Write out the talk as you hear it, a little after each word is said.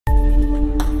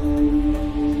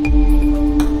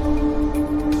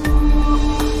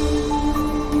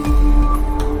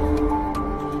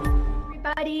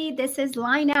everybody. This is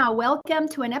Lina. Welcome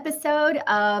to an episode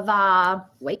of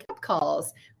Wake Up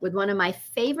Calls with one of my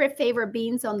favorite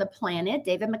beings on the planet,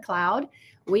 David McLeod.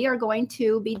 We are going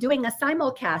to be doing a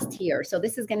simulcast here. So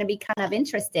this is going to be kind of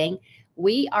interesting.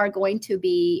 We are going to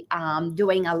be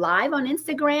doing a live on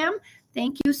Instagram.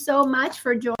 Thank you so much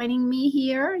for joining me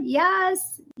here.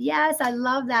 Yes, I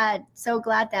love that. So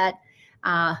glad that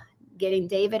getting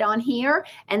David on here.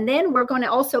 And then we're going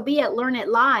to also be at Learn It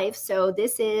Live. So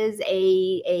this is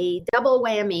a double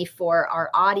whammy for our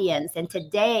audience. And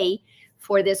today,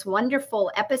 for this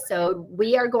wonderful episode,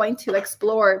 we are going to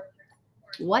explore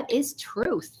what is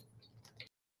truth.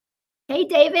 Hey,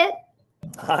 David.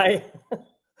 Hi.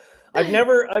 I've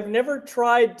never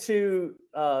tried to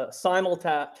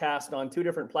simulcast on two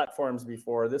different platforms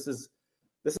before. This is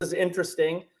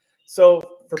interesting.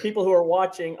 So for people who are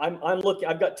watching, I'm looking.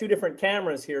 I've got two different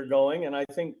cameras here going, and I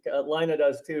think Lina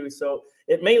does too. So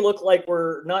it may look like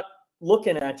we're not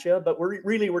looking at you, but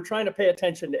we're trying to pay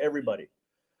attention to everybody.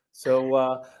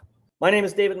 So my name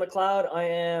is David McLeod. I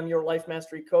am your life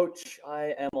mastery coach.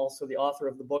 I am also the author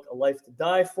of the book A Life to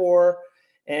Die For,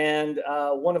 and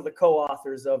one of the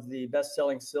co-authors of the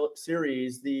best-selling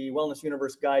series, The Wellness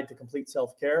Universe Guide to Complete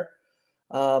Self-Care.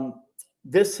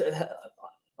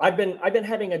 I've been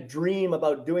having a dream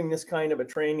about doing this kind of a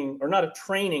training, or not a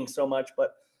training so much,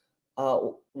 but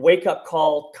wake-up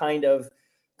call kind of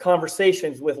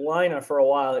conversations with Lina for a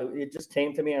while. It just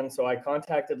came to me, and so I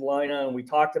contacted Lina, and we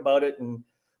talked about it, and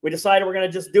we decided we're going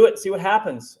to just do it and see what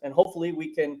happens, and hopefully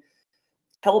we can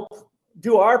help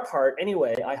do our part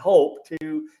anyway, I hope,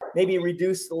 to maybe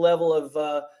reduce the level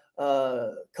of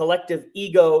collective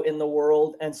ego in the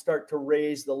world and start to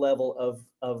raise the level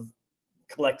of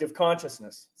collective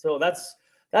consciousness. So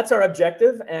that's our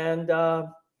objective, and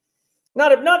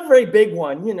not a very big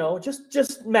one,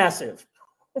 just massive.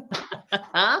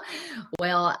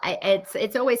 Well,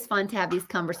 it's always fun to have these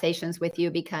conversations with you,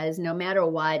 because no matter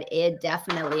what, it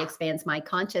definitely expands my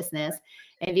consciousness.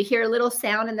 And if you hear a little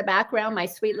sound in the background, my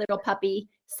sweet little puppy,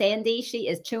 Sandy, she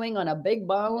is chewing on a big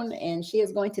bone, and she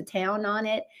is going to town on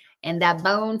it. And that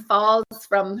bone falls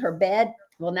from her bed.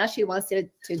 Well, now she wants to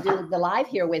do the live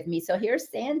here with me. So here's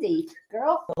Sandy,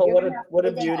 girl. Oh, what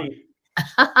a beauty.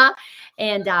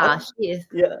 And she is.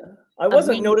 Yeah, I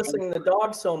wasn't noticing the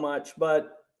dog so much,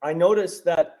 but I noticed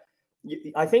that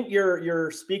I think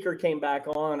your speaker came back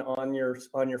on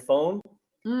your phone.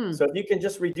 So if you can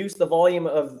just reduce the volume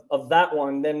of that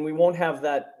one, then we won't have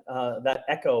that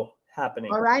echo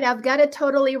happening. All right, I've got it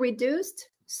totally reduced.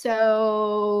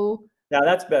 So yeah,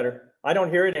 that's better. I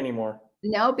don't hear it anymore.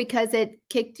 No, because it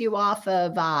kicked you off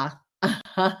of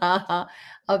of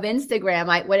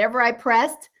Instagram. Whatever I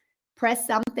pressed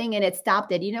something and it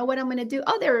stopped it. You know what I'm going to do?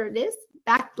 Oh, there it is.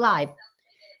 Back live.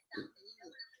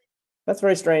 That's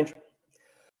very strange.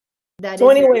 So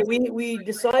anyway, we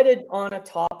decided on a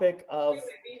topic of,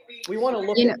 we want to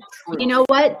look at truth. You know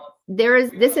what?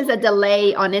 This is a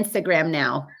delay on Instagram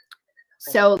now.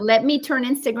 So let me turn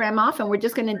Instagram off, and we're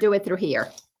just going to do it through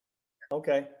here.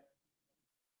 Okay.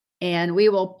 And we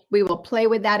will play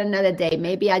with that another day.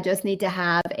 Maybe I just need to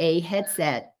have a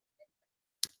headset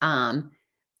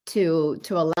to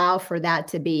allow for that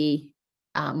to be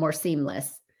more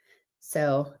seamless.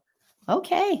 So,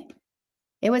 okay.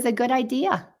 It was a good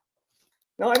idea.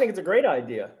 No, I think it's a great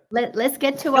idea. Let's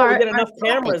get to we get enough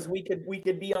cameras. We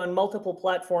could be on multiple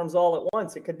platforms all at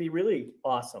once. It could be really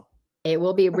awesome. It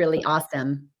will be really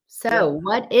awesome. So,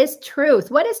 What is truth?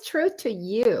 What is truth to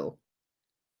you?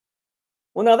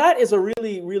 Well, now that is a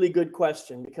really, really good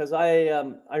question, because I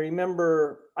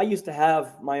remember I used to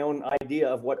have my own idea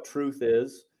of what truth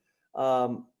is,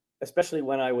 especially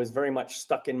when I was very much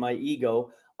stuck in my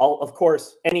ego. Of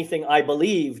course, anything I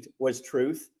believed was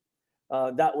truth.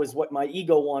 That was what my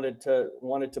ego wanted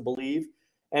to believe,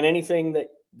 and anything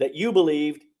that you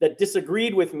believed that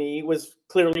disagreed with me was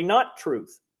clearly not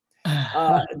truth.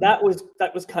 That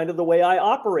was kind of the way I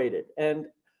operated, and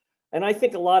I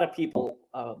think a lot of people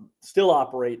still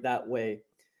operate that way.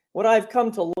 What I've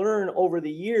come to learn over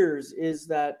the years is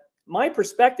that my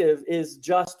perspective is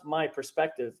just my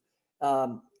perspective,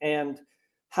 and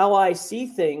how I see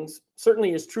things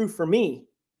certainly is true for me,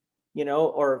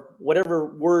 or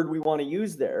whatever word we want to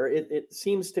use there. It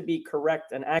seems to be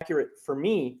correct and accurate for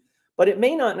me, but it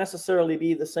may not necessarily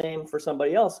be the same for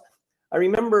somebody else. I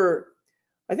remember,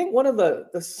 I think one of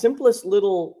the simplest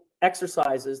little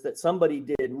exercises that somebody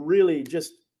did really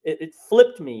just, it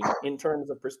flipped me in terms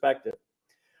of perspective,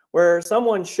 where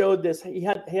someone showed this. He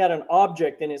had an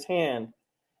object in his hand,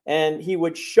 and he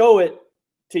would show it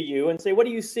to you and say, "What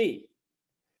do you see?"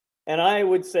 And I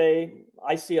would say,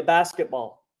 "I see a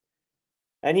basketball."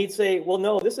 And he'd say, well,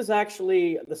 no, this is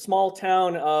actually the small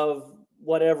town of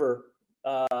whatever,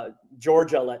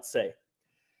 Georgia, let's say.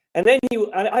 And then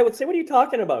I would say, what are you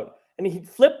talking about? And he'd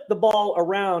flip the ball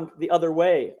around the other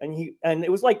way. And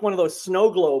it was like one of those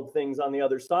snow globe things on the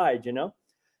other side, you know?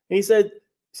 And he said,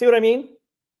 see what I mean?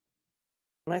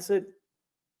 And I said,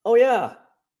 oh yeah.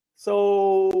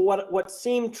 So what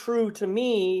seemed true to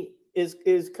me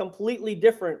is completely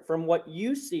different from what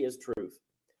you see as truth.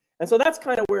 And so that's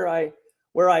kind of where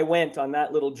I went on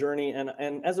that little journey.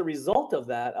 And as a result of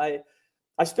that,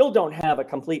 I still don't have a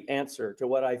complete answer to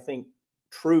what I think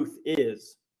truth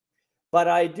is, but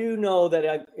I do know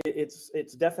that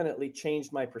it's definitely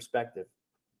changed my perspective.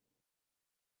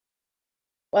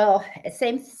 Well,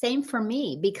 same for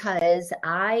me, because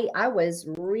I was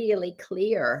really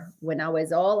clear when I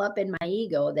was all up in my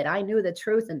ego that I knew the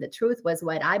truth, and the truth was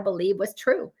what I believe was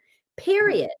true,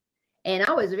 period. And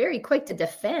I was very quick to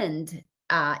defend.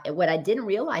 What I didn't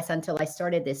realize until I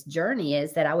started this journey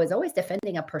is that I was always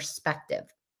defending a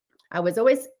perspective. I was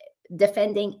always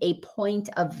defending a point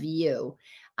of view.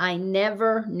 I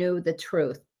never knew the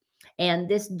truth. And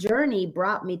this journey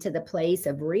brought me to the place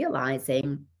of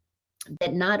realizing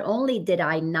that not only did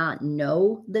I not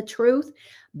know the truth,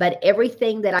 but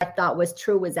everything that I thought was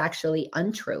true was actually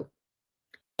untrue.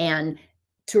 And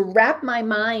to wrap my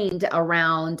mind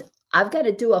around, I've got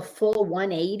to do a full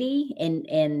 180,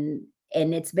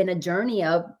 and it's been a journey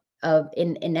of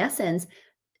in essence,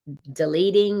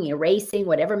 deleting, erasing,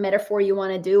 whatever metaphor you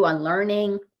want to do,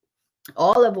 unlearning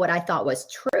all of what I thought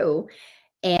was true,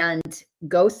 and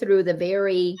go through the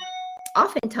very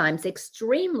oftentimes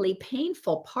extremely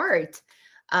painful part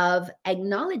of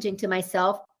acknowledging to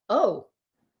myself, oh,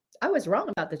 I was wrong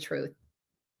about the truth.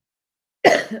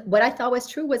 What I thought was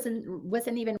true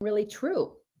wasn't even really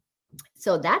true.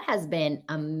 So that has been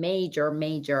a major,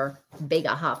 major big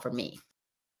aha for me.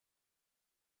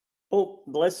 Oh,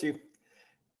 bless you.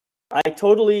 I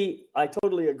totally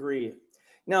agree.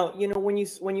 Now, you know, when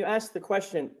you ask the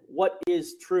question, what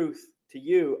is truth to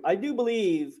you? I do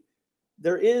believe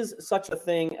there is such a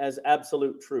thing as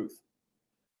absolute truth.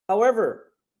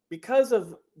 However, because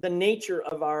of the nature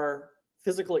of our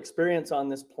physical experience on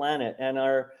this planet and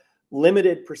our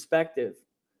limited perspective,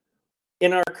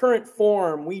 in our current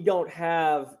form, we don't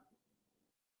have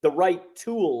the right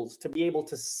tools to be able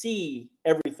to see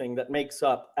everything that makes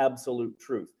up absolute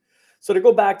truth. So to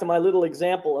go back to my little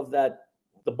example of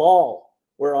the ball,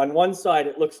 where on one side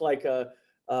it looks like a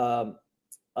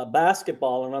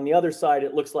basketball, and on the other side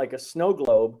it looks like a snow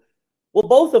globe. Well,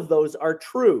 both of those are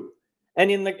true.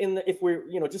 And if we're,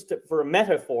 you know, for a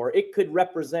metaphor, it could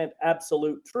represent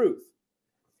absolute truth.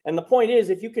 And the point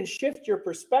is, if you can shift your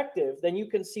perspective, then you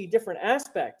can see different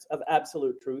aspects of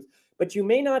absolute truth, but you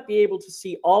may not be able to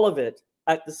see all of it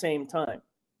at the same time.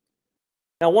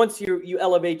 Now, once you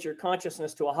elevate your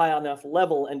consciousness to a high enough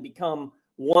level and become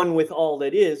one with all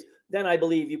that is, then I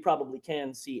believe you probably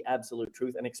can see absolute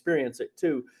truth and experience it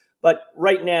too. But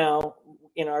right now,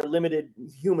 in our limited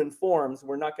human forms,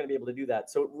 we're not going to be able to do that.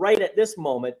 So right at this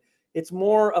moment, it's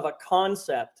more of a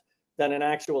concept than an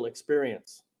actual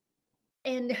experience.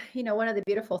 And, you know, one of the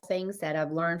beautiful things that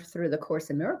I've learned through the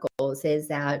Course in Miracles is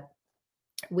that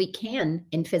we can,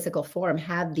 in physical form,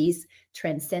 have these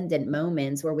transcendent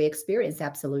moments where we experience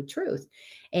absolute truth.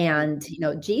 And, you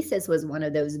know, Jesus was one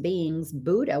of those beings.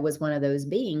 Buddha was one of those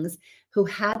beings who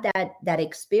had that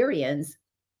experience,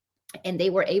 and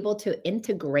they were able to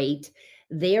integrate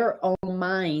their own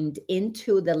mind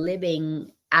into the living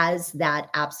as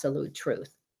that absolute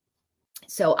truth.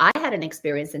 So I had an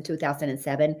experience in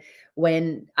 2007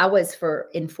 when I was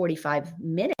in 45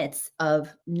 minutes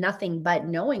of nothing but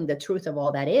knowing the truth of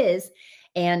all that is.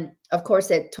 And of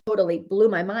course, it totally blew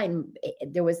my mind.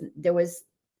 There was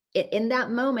in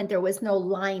that moment, there was no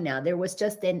line now. There was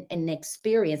just an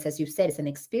experience, as you said, it's an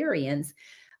experience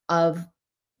of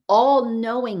all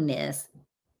knowingness.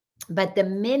 But the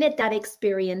minute that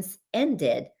experience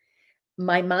ended,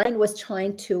 my mind was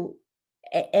trying to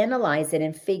analyze it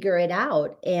and figure it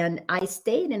out. And I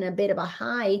stayed in a bit of a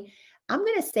high, I'm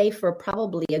going to say, for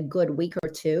probably a good week or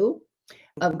two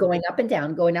of going up and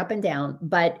down, going up and down.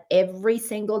 But every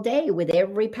single day, with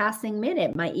every passing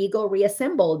minute, my ego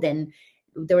reassembled. And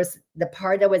there was the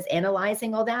part that was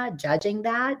analyzing all that, judging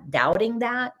that, doubting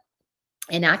that,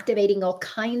 and activating all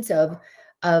kinds of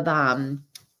busyness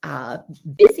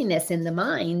in the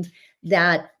mind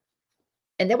that.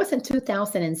 And that was in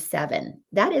 2007.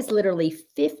 That is literally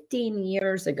 15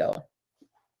 years ago.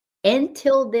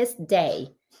 Until this day,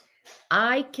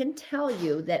 I can tell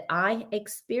you that I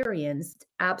experienced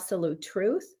absolute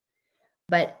truth,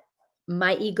 but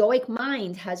my egoic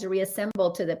mind has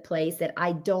reassembled to the place that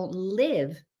I don't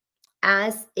live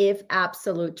as if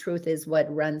absolute truth is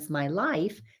what runs my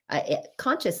life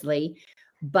consciously,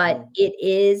 but it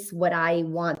is what I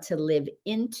want to live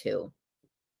into.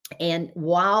 And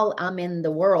while I'm in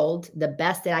the world, the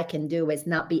best that I can do is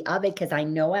not be of it, because I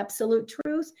know absolute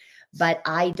truth, but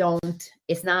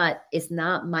it's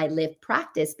not my lived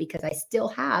practice, because I still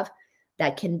have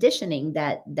that conditioning,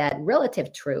 that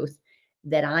relative truth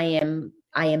that I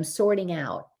am sorting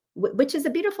out, which is a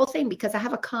beautiful thing, because I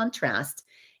have a contrast.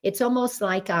 It's almost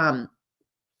like, when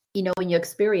you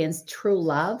experience true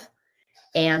love.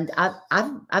 And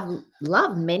I've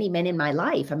loved many men in my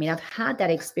life. I mean, I've had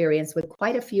that experience with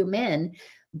quite a few men,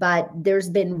 but there's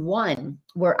been one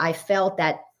where I felt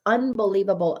that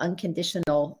unbelievable,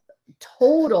 unconditional,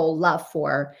 total love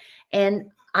for.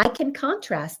 And I can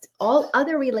contrast all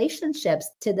other relationships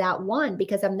to that one,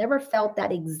 because I've never felt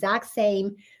that exact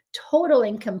same total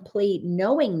and complete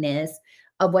knowingness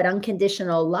of what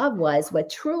unconditional love was, what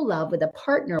true love with a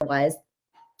partner was.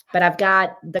 But I've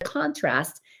got the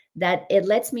contrast that it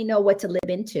lets me know what to live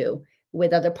into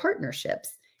with other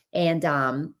partnerships. And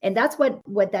that's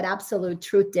what that absolute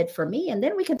truth did for me. And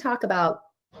then we can talk about,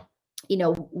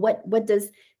 what does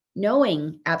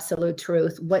knowing absolute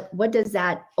truth, what does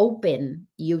that open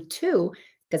you to?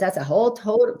 Because that's a whole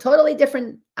totally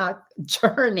different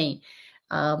journey.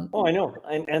 Oh, I know.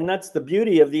 And that's the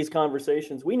beauty of these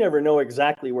conversations. We never know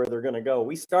exactly where they're going to go.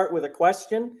 We start with a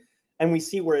question and we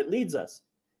see where it leads us.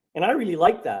 And I really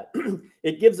like that.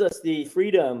 It gives us the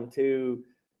freedom to,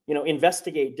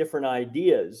 investigate different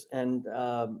ideas. And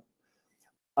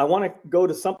I want to go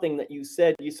to something that you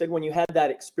said. You said when you had that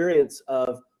experience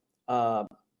of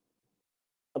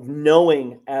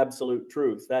knowing absolute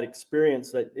truth, that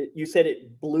experience you said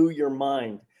it blew your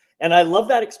mind. And I love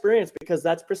that experience, because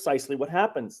that's precisely what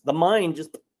happens. The mind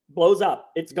just blows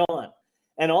up. It's gone.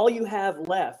 And all you have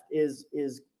left is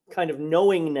kind of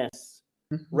knowingness,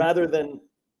 rather than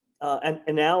an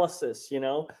analysis,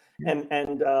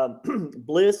 and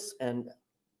bliss, and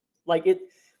like it.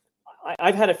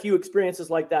 I've had a few experiences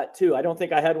like that too. I don't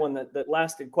think I had one that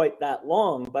lasted quite that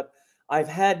long, but I've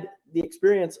had the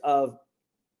experience of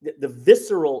the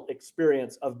visceral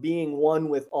experience of being one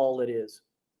with all it is.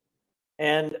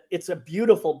 And it's a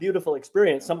beautiful, beautiful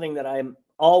experience, something that I'm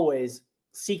always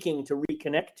seeking to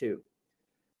reconnect to,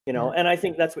 and I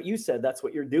think that's what you said. That's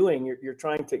what you're doing. You're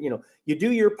trying to, you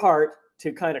do your part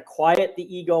to kind of quiet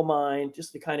the ego mind,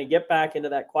 just to kind of get back into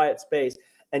that quiet space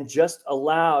and just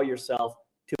allow yourself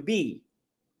to be,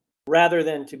 rather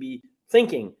than to be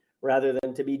thinking, rather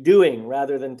than to be doing,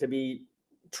 rather than to be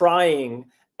trying,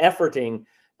 efforting,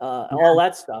 all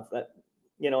that stuff. That,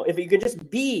 if you can just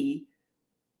be,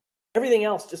 everything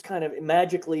else just kind of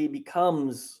magically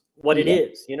becomes what it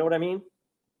is. You know what I mean?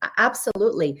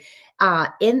 Absolutely.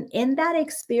 In that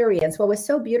experience, what was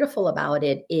so beautiful about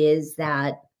it is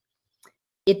that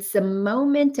it's a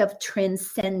moment of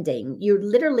transcending. You're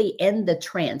literally in the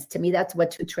trance. To me, that's what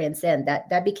to transcend.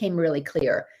 That became really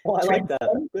clear. Oh, I like that.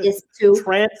 Is to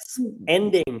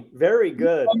transcending. Very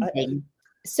good.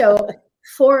 So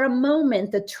for a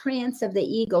moment, the trance of the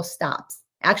ego stops.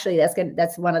 Actually,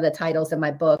 that's one of the titles of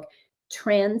my book,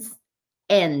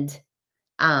 Transcend.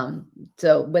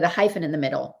 So with a hyphen in the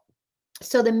middle.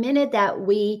 So the minute that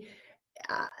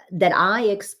that I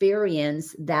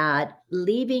experience that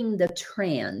leaving the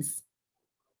trance,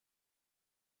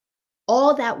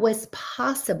 all that was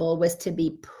possible was to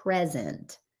be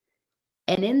present.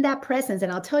 And in that presence,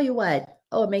 and I'll tell you what,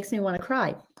 it makes me want to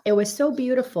cry. It was so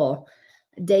beautiful,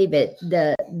 David.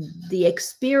 The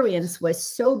experience was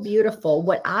so beautiful.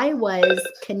 What I was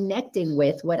connecting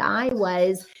with, what I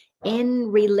was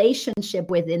in relationship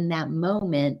with in that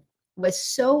moment was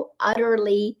so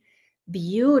utterly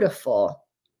beautiful,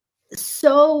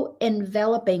 so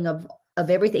enveloping of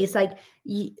everything. It's like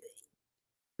the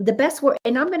best word,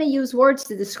 and I'm going to use words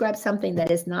to describe something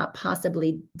that is not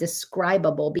possibly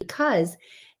describable, because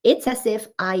it's as if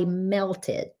I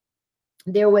melted.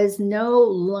 There was no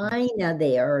line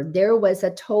there. There was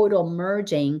a total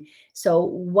merging. So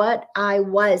what I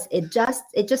was, it just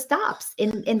stops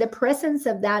in the presence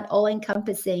of that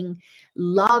all-encompassing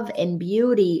love and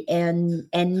beauty and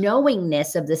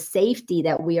knowingness of the safety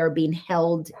that we are being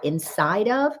held inside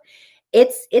of.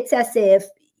 It's as if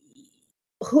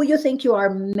who you think you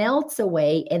are melts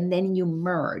away, and then you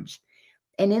merge.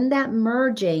 And in that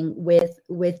merging with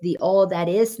the all that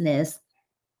isness,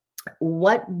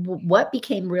 what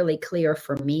became really clear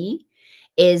for me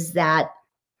is that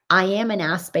I am an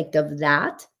aspect of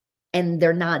that, and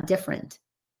they're not different.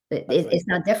 It's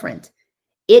not different.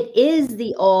 It is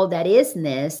the all that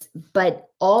isness, but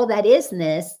all that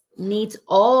isness needs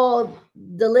all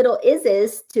the little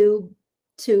ises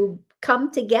to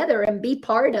come together and be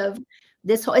part of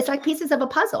this whole, it's like pieces of a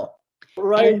puzzle.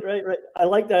 Right, And right, right. I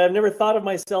like that. I've never thought of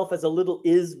myself as a little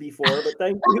is before, but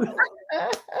thank you.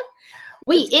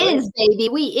 we That's is, baby,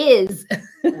 we is.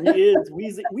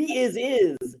 we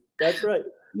is. That's right.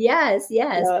 Yes,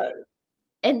 yes.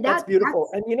 And That's beautiful.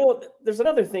 And there's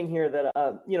another thing here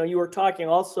that you were talking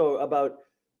also about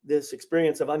this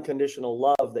experience of unconditional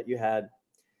love that you had.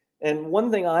 And one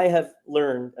thing I have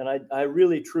learned, and I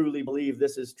really truly believe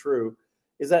this is true,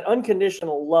 is that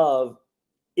unconditional love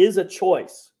is a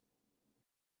choice.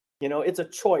 It's a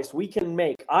choice we can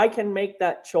make. I can make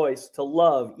that choice to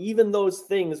love even those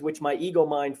things which my ego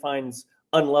mind finds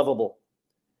unlovable.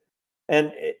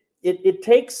 And it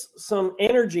takes some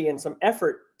energy and some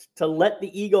effort to let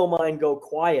the ego mind go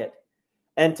quiet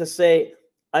and to say,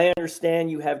 I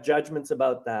understand you have judgments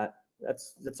about that.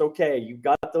 That's okay. You've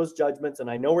got those judgments and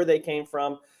I know where they came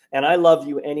from. And I love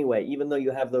you anyway, even though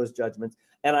you have those judgments.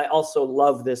 And I also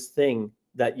love this thing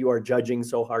that you are judging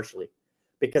so harshly,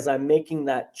 because I'm making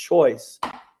that choice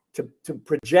to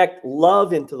project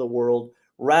love into the world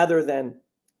rather than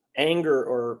anger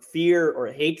or fear or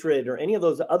hatred or any of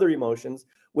those other emotions,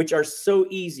 which are so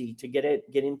easy to get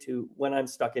into when I'm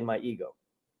stuck in my ego.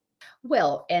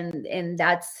 Well, and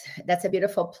that's a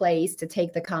beautiful place to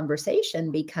take the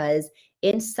conversation, because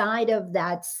inside of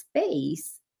that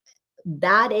space,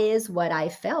 that is what I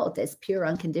felt as pure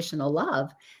unconditional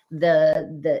love.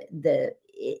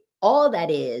 All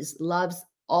that is loves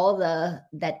all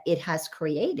that it has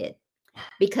created,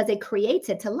 because it creates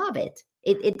it to love it.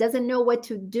 It doesn't know what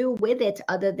to do with it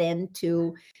other than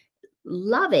to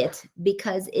love it,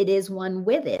 because it is one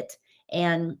with it.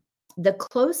 And the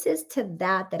closest to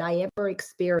that I ever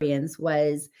experienced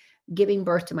was giving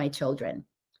birth to my children.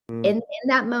 In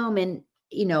that moment,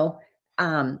 you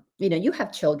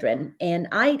have children, and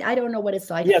I don't know what it's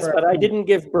like. Yes, but I didn't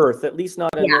give birth, at least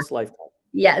not in this lifetime.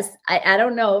 Yes, I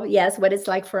don't know. Yes, what it's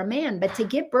like for a man, but to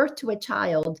give birth to a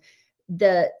child,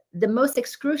 the most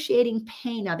excruciating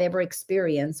pain I've ever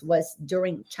experienced was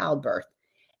during childbirth.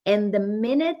 And the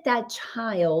minute that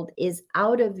child is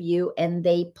out of you and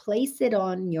they place it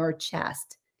on your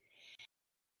chest,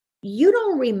 you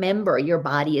don't remember your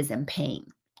body is in pain.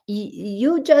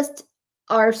 You just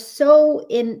are so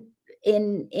in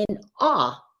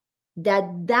awe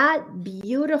that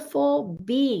beautiful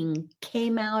being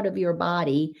came out of your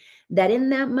body, that in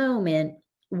that moment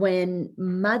when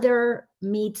mother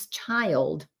meets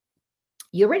child,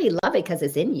 you already love it because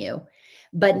it's in you.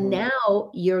 But now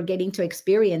you're getting to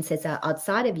experience it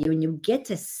outside of you, and you get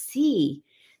to see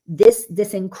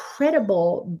this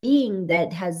incredible being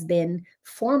that has been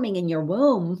forming in your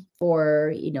womb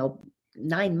for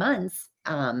 9 months,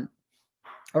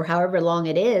 or however long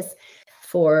it is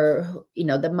for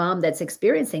the mom that's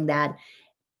experiencing that.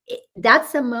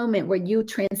 That's a moment where you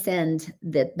transcend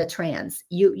the trance.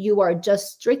 You are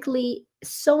just strictly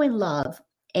so in love,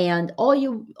 and all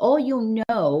you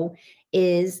know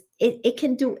is it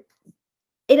can do,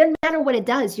 it doesn't matter what it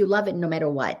does, you love it no matter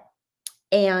what.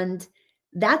 And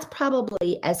that's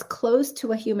probably as close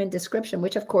to a human description,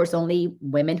 which of course only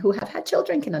women who have had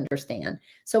children can understand.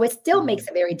 So it still makes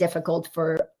it very difficult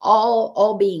for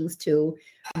all beings to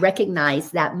recognize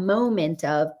that moment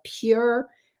of pure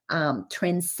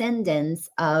transcendence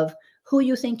of who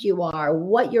you think you are,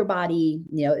 what your body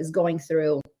is going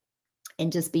through,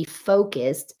 and just be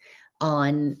focused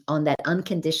on that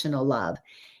unconditional love.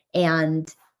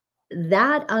 And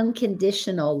that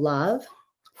unconditional love,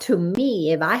 to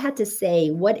me, if I had to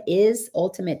say what is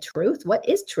ultimate truth, what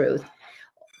is truth?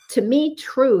 To me,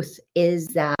 truth is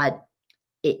that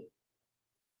it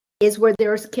is where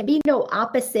there can be no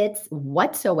opposites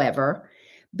whatsoever,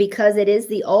 because it is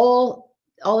the all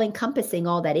encompassing,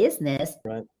 all that isness.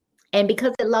 Right. And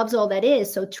because it loves all that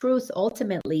is, so truth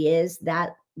ultimately is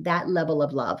that level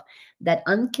of love, that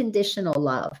unconditional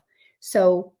love.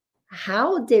 So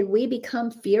how did we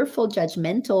become fearful,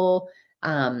 judgmental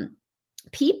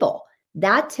people?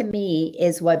 That to me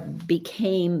is what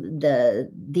became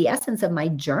the essence of my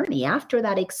journey. After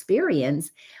that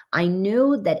experience, I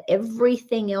knew that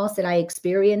everything else that I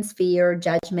experienced, fear,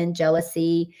 judgment,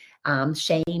 jealousy,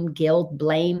 shame, guilt,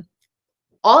 blame,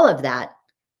 all of that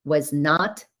was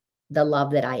not the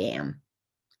love that I am.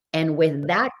 And with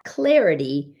that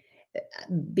clarity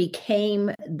became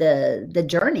the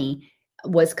journey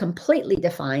was completely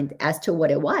defined as to what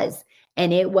it was.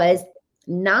 And it was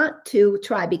not to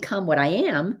try become what I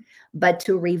am, but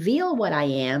to reveal what I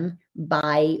am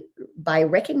by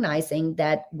recognizing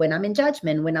that when I'm in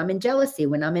judgment, when I'm in jealousy,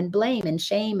 when I'm in blame and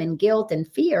shame and guilt and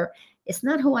fear, it's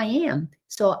not who I am.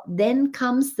 So then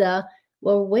comes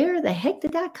well, where the heck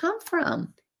did that come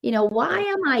from? Why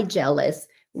am I jealous?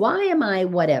 Why am I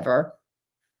whatever?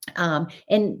 And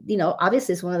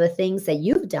obviously it's one of the things that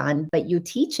you've done, but you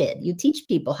teach it. You teach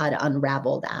people how to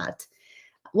unravel that.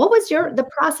 What was the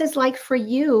process like for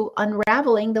you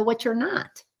unraveling the what you're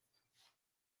not?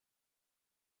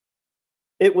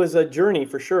 It was a journey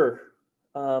for sure.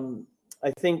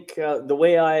 I think the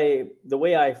way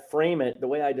I frame it, the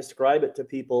way I describe it to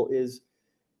people is,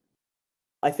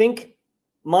 I think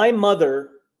my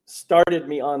mother started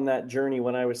me on that journey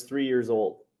when I was 3 years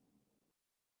old,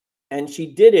 and she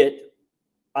did it.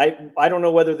 I don't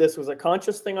know whether this was a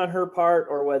conscious thing on her part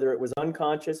or whether it was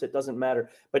unconscious. It doesn't matter.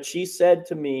 But she said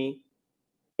to me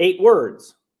 8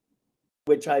 words,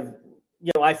 which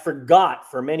I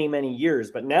forgot for many, many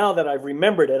years. But now that I've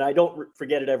remembered it, I don't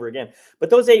forget it ever again. But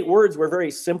those 8 words were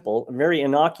very simple and very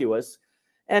innocuous.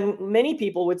 And many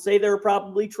people would say they're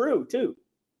probably true too,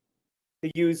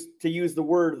 to use the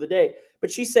word of the day.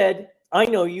 But she said, "I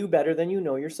know you better than you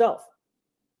know yourself."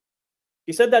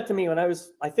 She said that to me when I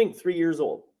was, I think, 3 years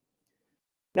old.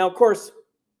 Now, of course,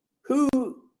 who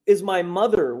is my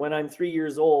mother when I'm 3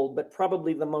 years old, but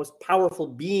probably the most powerful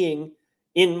being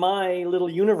in my little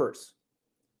universe?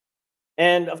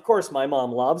 And of course, my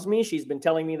mom loves me. She's been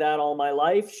telling me that all my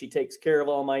life. She takes care of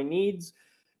all my needs.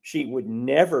 She would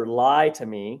never lie to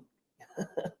me.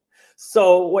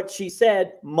 So what she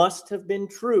said must have been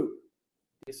true,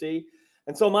 you see?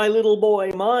 And so my little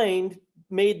boy mind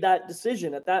made that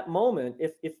decision at that moment.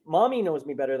 If mommy knows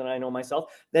me better than I know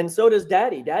myself, then so does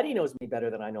daddy. Daddy knows me better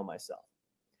than I know myself.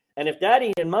 And if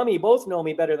daddy and mommy both know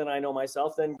me better than I know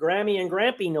myself, then Grammy and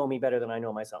Grampy know me better than I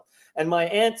know myself. And my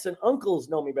aunts and uncles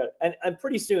know me better. And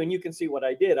pretty soon you can see what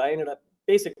I did. I ended up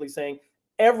basically saying,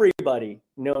 everybody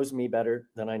knows me better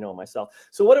than I know myself.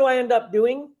 So what do I end up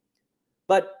doing?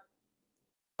 But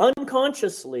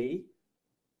unconsciously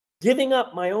giving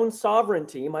up my own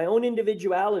sovereignty, my own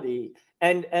individuality,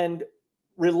 and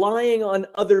relying on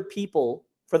other people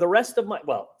for the rest of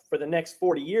for the next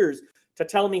 40 years to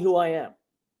tell me who I am.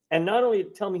 And not only to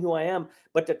tell me who I am,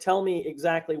 but to tell me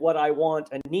exactly what I want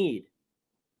and need.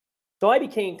 So I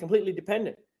became completely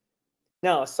dependent.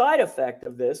 Now, a side effect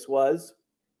of this was,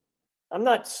 I'm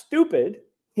not stupid.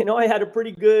 I had a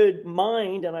pretty good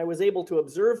mind and I was able to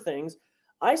observe things.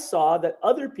 I saw that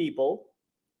other people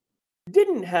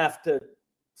didn't have to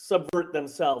subvert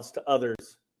themselves to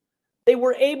others.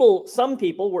 Some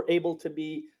people were able to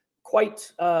be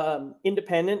quite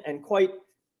independent and quite,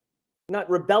 not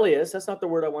rebellious, that's not the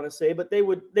word I want to say, but they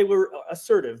were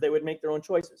assertive. They would make their own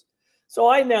choices. So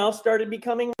I now started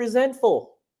becoming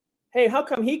resentful. Hey, how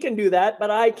come he can do that,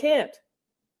 but I can't?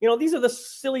 These are the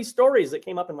silly stories that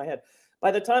came up in my head.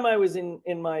 By the time I was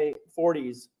in my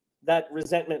 40s, that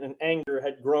resentment and anger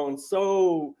had grown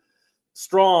so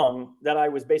strong that I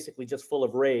was basically just full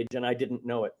of rage and I didn't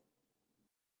know it.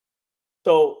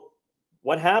 So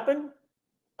what happened?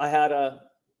 I had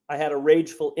a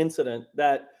rageful incident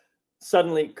that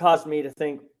suddenly caused me to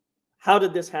think, how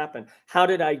did this happen? How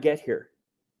did I get here?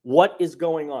 What is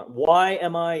going on? Why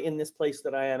am I in this place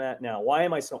that I am at now? Why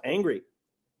am I so angry?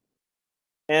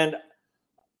 And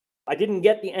I didn't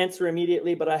get the answer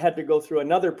immediately, but I had to go through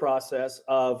another process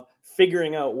of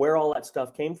figuring out where all that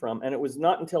stuff came from. And it was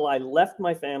not until I left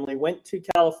my family, went to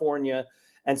California,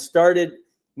 and started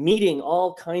meeting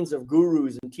all kinds of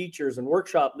gurus and teachers and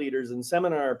workshop leaders and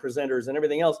seminar presenters and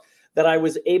everything else that I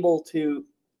was able to,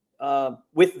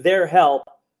 with their help,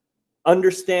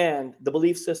 understand the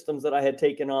belief systems that I had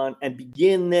taken on and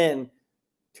begin then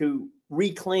to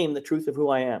reclaim the truth of who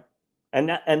I am. And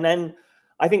then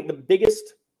I think the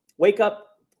biggest wake up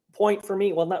point for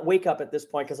me, well, not wake up at this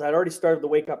point because I'd already started the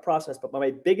wake up process, but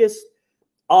my biggest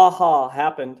aha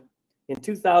happened in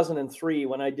 2003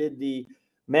 when I did the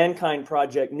Mankind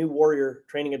Project New Warrior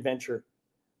Training Adventure,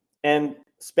 and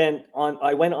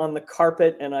I went on the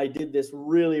carpet and I did this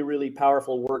really, really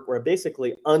powerful work where I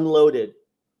basically unloaded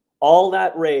all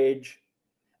that rage.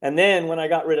 And then when I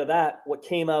got rid of that, what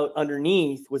came out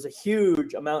underneath was a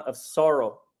huge amount of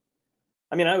sorrow.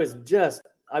 I mean, I was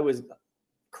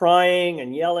crying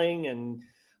and yelling, and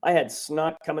I had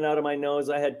snot coming out of my nose.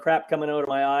 I had crap coming out of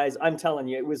my eyes. I'm telling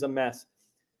you, it was a mess.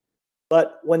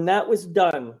 But when that was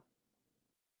done,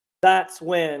 that's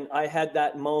when I had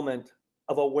that moment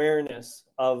of awareness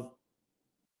of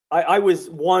I was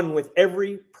one with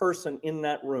every person in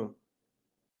that room.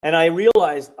 And I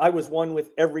realized I was one with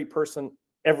every person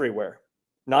everywhere,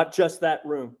 not just that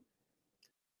room.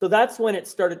 So that's when it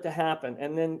started to happen.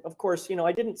 And then, of course,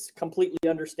 I didn't completely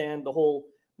understand the whole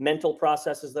mental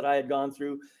processes that I had gone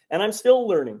through. And I'm still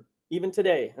learning, even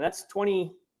today. And that's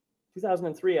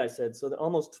 2003, I said. So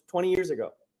almost 20 years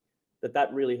ago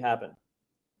that really happened.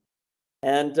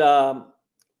 And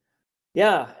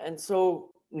and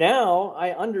so now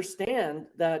I understand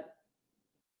that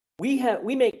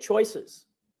we make choices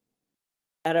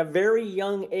at a very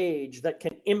young age that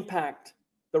can impact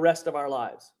the rest of our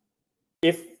lives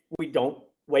if we don't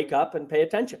wake up and pay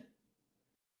attention.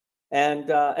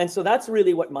 And so that's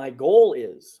really what my goal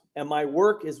is. And my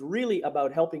work is really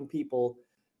about helping people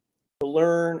to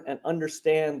learn and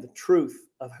understand the truth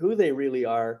of who they really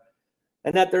are,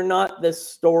 and that they're not this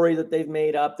story that they've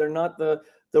made up. They're not the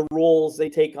roles they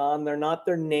take on. They're not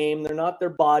their name. They're not their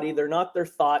body. They're not their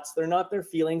thoughts. They're not their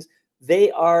feelings. They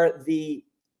are the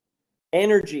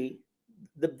energy,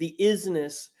 the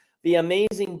isness, the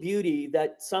amazing beauty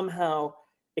that somehow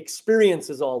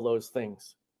experiences all those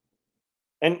things.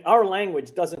 And our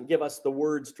language doesn't give us the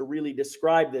words to really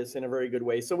describe this in a very good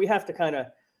way. So we have to kind of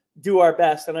do our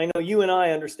best. And I know you and I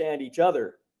understand each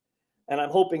other. And I'm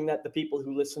hoping that the people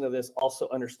who listen to this also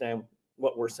understand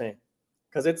what we're saying.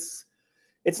 Because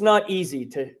it's not easy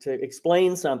to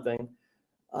explain something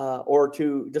or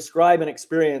to describe an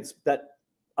experience that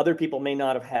other people may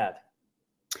not have had.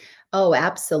 Oh,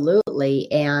 absolutely.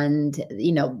 And,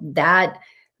 that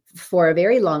for a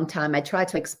very long time, I tried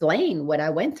to explain what I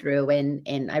went through,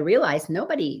 and I realized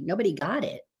nobody got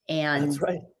it. And That's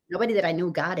right. Nobody that I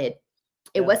knew got it.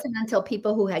 It Yeah. wasn't until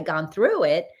people who had gone through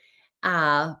it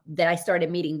that I started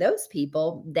meeting those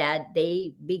people, that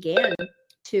they began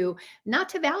to not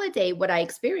to validate what I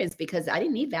experienced, because I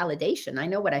didn't need validation. I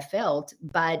know what I felt,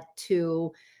 but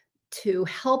to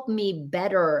help me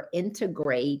better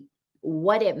integrate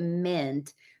what it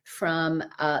meant from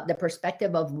the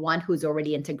perspective of one who's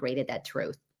already integrated that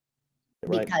truth.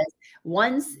 Right. Because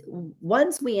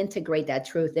once we integrate that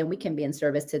truth, then we can be in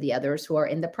service to the others who are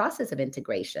in the process of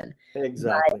integration.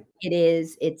 Exactly. But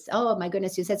it's, oh my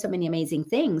goodness, you said so many amazing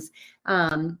things.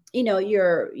 The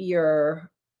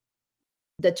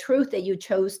truth that you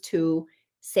chose to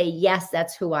say, yes,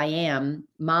 that's who I am.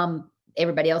 Mom,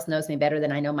 everybody else knows me better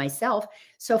than I know myself.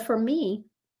 So for me,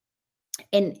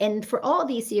 and for all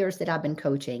these years that I've been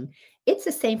coaching, it's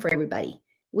the same for everybody.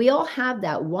 We all have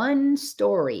that one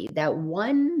story, that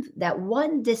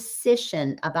one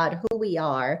decision about who we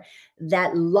are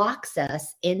that locks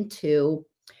us into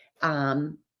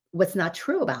what's not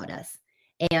true about us.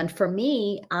 And for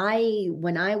me,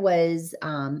 when I was,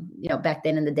 back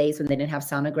then in the days when they didn't have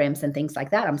sonograms and things like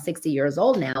that, I'm 60 years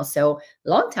old now. So a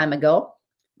long time ago,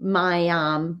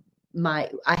 I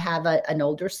have an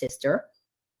older sister,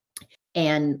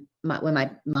 and when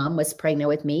my mom was pregnant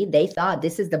with me, they thought,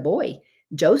 this is the boy.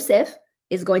 Joseph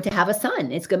is going to have a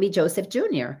son. It's going to be Joseph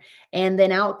Jr. And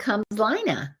then out comes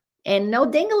Lina, and no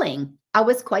dingling. I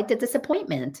was quite the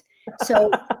disappointment.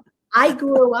 So I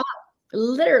grew up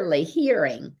literally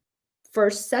hearing for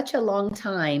such a long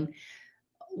time,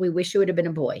 we wish you would have been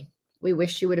a boy. We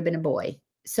wish you would have been a boy.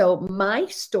 So my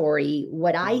story,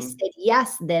 what I said,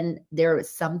 yes, then there is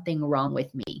something wrong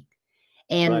with me.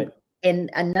 And Right.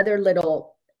 And another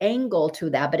little angle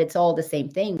to that, but it's all the same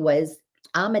thing, was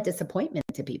I'm a disappointment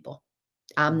to people.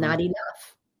 I'm not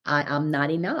enough. I'm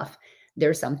not enough.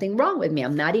 There's something wrong with me.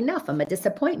 I'm not enough. I'm a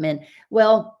disappointment.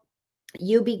 Well,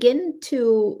 you begin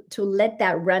to let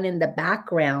that run in the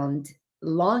background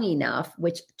long enough,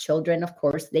 which children, of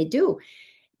course, they do.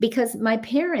 Because my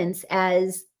parents,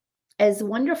 as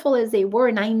wonderful as they were,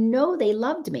 and I know they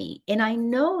loved me, and I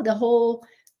know the whole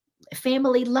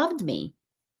family loved me,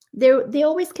 they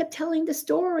always kept telling the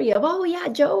story of, oh yeah,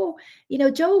 Joe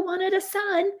wanted a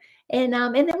son, and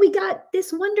then we got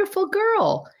this wonderful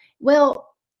girl.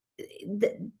 Well,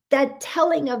 that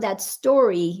telling of that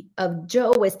story of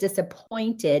Joe was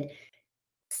disappointed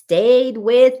stayed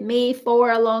with me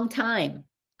for a long time.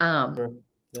 Sure.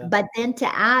 Yeah. But then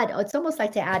it's almost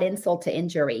like to add insult to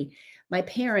injury. My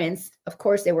parents, of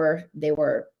course, they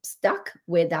were stuck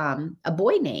with a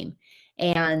boy name,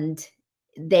 and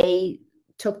they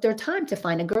took their time to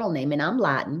find a girl name, and I'm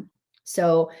Latin.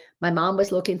 So my mom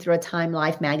was looking through a Time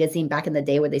Life magazine back in the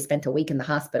day where they spent a week in the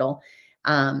hospital.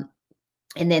 And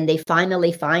then they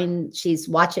finally find, she's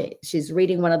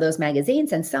reading one of those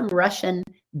magazines, and some Russian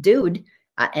dude,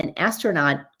 an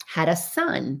astronaut, had a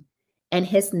son, and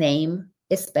his name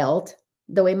is spelled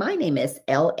the way my name is,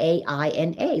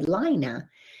 Laina, Lina.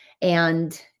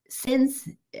 And since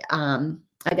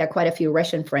I got quite a few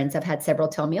Russian friends, I've had several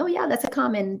tell me, oh yeah, that's a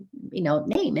common,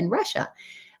 name in Russia.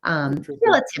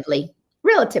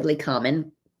 Relatively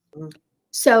common.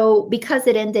 So because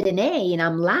it ended in A, and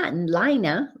I'm Latin,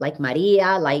 Lina, like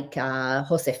Maria, like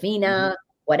Josefina,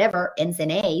 whatever, ends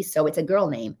in A, so it's a girl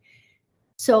name.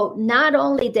 So not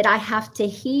only did I have to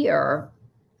hear,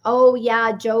 oh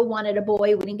yeah, Joe wanted a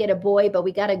boy, we didn't get a boy, but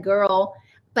we got a girl,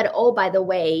 but oh, by the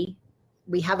way,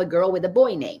 we have a girl with a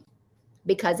boy name,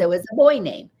 because it was a boy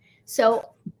name. So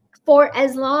for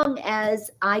as long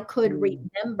as I could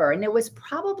remember, and it was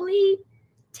probably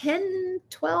 10,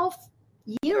 12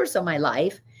 years of my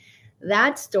life,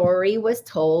 that story was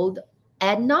told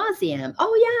ad nauseum.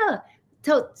 Oh yeah.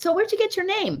 So where'd you get your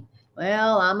name?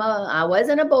 Well, I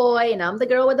wasn't a boy and I'm the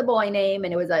girl with the boy name.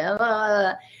 And it was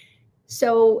like,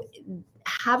 so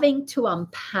having to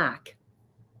unpack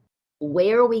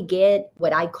where we get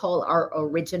what I call our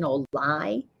original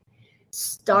lie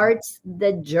starts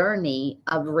the journey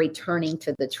of returning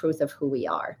to the truth of who we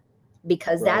are,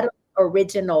 because that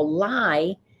original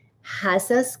lie has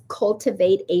us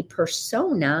cultivate a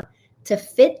persona to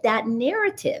fit that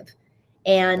narrative.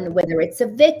 And whether it's a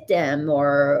victim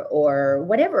or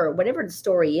whatever the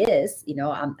story is,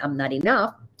 I'm not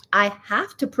enough. I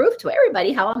have to prove to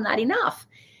everybody how I'm not enough.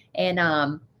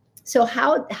 And so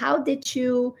how did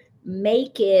you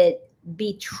make it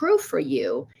be true for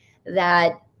you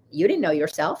that you didn't know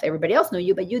yourself, everybody else knew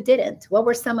you, but you didn't? What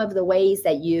were some of the ways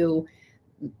that you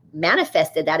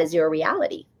manifested that as your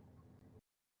reality?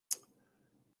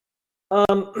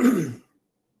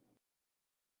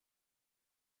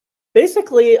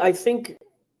 Basically, I think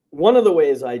one of the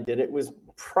ways I did it was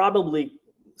probably,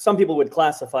 some people would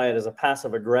classify it as a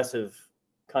passive aggressive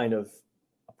kind of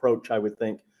approach, I would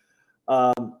think.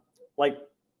 Like,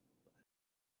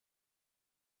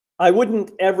 I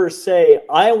wouldn't ever say,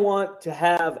 I want to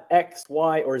have X,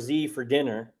 Y, or Z for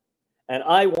dinner, and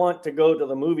I want to go to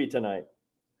the movie tonight.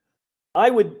 I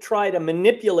would try to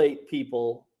manipulate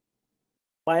people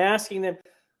by asking them,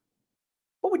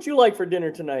 what would you like for dinner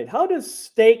tonight? How does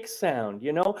steak sound?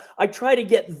 I try to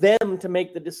get them to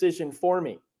make the decision for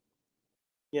me,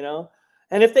 and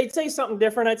if they'd say something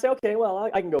different, I'd say, okay, well,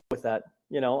 I can go with that.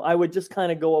 I would just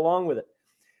kind of go along with it.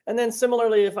 And then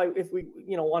similarly, if we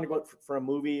want to go out for a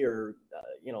movie or,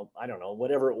 I don't know,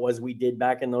 whatever it was we did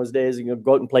back in those days,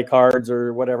 go out and play cards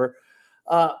or whatever,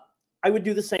 I would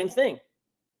do the same thing.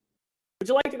 Would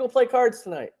you like to go play cards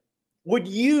tonight? Would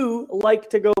you like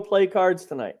to go play cards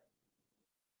tonight?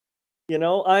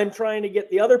 I'm trying to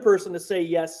get the other person to say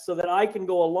yes so that I can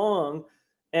go along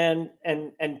and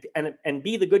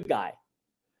be the good guy.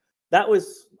 That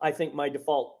was, I think, my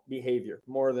default behavior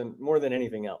more than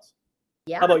anything else.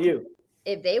 Yeah. How about you?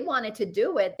 If they wanted to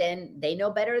do it, then they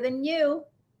know better than you.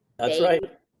 That's right.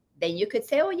 Then you could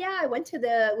say, oh yeah,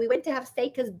 we went to have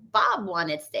steak because Bob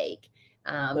wanted steak.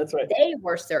 That's right. They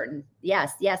were certain.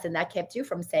 Yes. And that kept you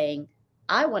from saying,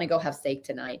 I want to go have steak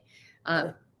tonight.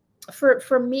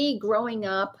 For me, growing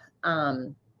up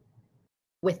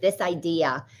with this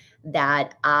idea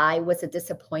that I was a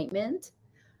disappointment,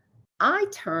 I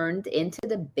turned into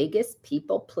the biggest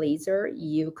people pleaser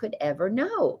you could ever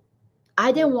know.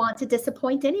 I didn't want to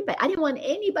disappoint anybody. I didn't want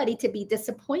anybody to be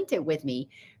disappointed with me,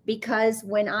 because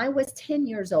when I was 10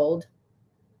 years old,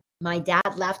 my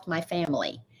dad left my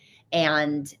family,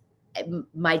 and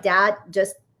my dad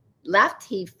just left.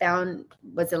 He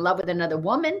was in love with another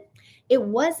woman. It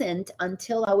wasn't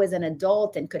until I was an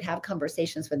adult and could have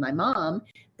conversations with my mom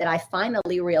that I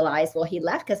finally realized, well, he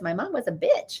left because my mom was a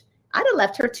bitch. I'd have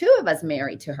left her, two of us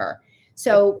married to her.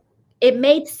 So it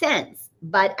made sense.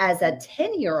 But as a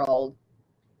 10-year-old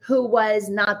who was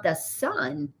not the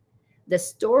son, the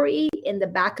story in the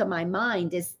back of my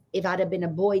mind is, if I'd have been a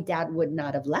boy, Dad would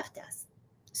not have left us.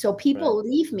 So people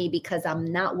leave me because I'm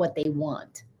not what they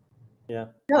want. Yeah.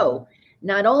 So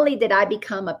not only did I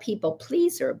become a people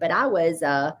pleaser, but I was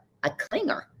a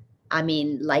clinger. I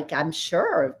mean, like, I'm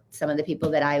sure some of the people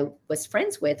that I was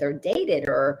friends with or dated,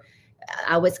 or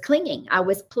I was clinging. I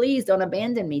was, please don't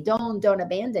abandon me. Don't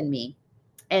abandon me.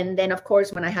 And then, of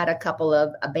course, when I had a couple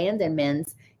of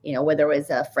abandonments, whether it was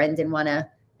a friend didn't want to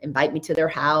invite me to their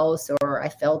house, or I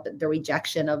felt the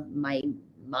rejection of my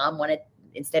mom wanted,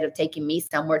 instead of taking me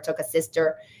somewhere, took a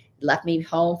sister, left me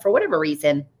home for whatever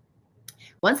reason.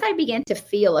 Once I began to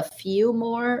feel a few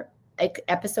more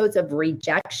episodes of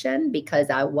rejection because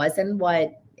I wasn't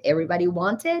what everybody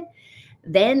wanted,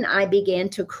 then I began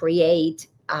to create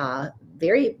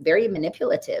very, very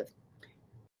manipulative.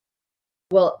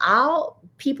 Well, I'll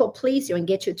people please you and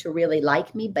get you to really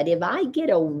like me. But if I get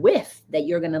a whiff that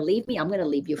you're going to leave me, I'm going to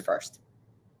leave you first.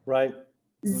 Right.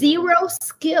 Zero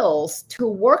skills to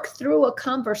work through a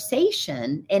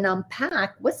conversation and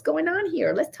unpack what's going on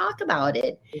here. Let's talk about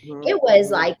it. Mm-hmm. It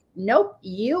was like, nope,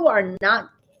 you are not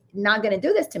going to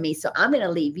do this to me. So I'm going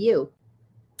to leave you.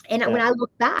 And when I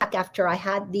look back after I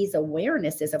had these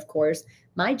awarenesses, of course,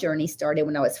 my journey started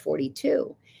when I was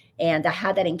 42. And I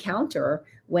had that encounter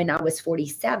when I was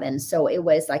 47. So it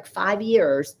was like 5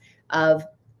 years of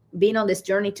being on this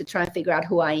journey to try and figure out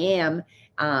who I am,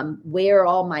 where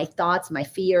all my thoughts, my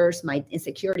fears, my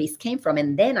insecurities came from.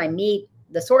 And then I meet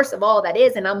the source of all that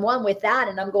is, and I'm one with that.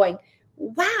 And I'm going,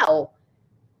 wow.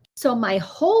 So my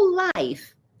whole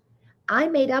life, I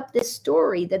made up this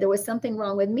story that there was something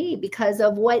wrong with me because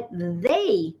of what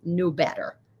they knew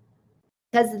better.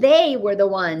 Because they were the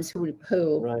ones who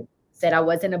Right. said I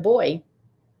wasn't a boy,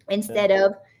 instead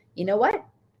of, you know what?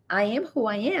 I am who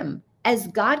I am as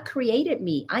God created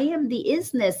me. I am the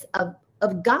isness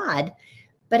of God,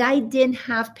 but I didn't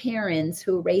have parents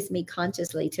who raised me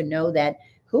consciously to know that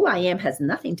who I am has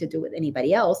nothing to do with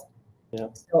anybody else. Yeah.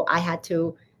 So I had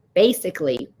to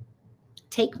basically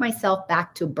take myself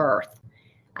back to birth.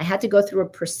 I had to go through a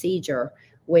procedure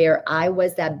where I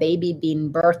was that baby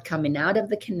being birthed coming out of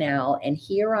the canal. And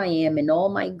here I am in all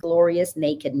my glorious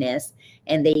nakedness.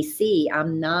 And they see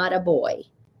I'm not a boy.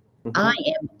 Mm-hmm. I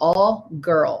am all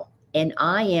girl. And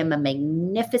I am a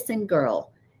magnificent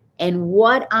girl. And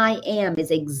what I am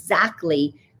is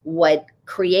exactly what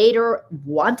Creator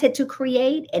wanted to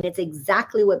create. And it's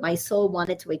exactly what my soul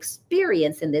wanted to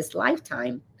experience in this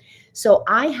lifetime. So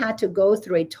I had to go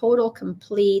through a total,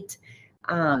 complete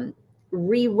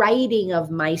rewriting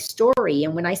of my story.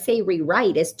 And when I say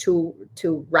rewrite, is to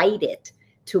write it,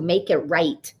 to make it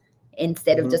right,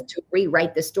 instead of just to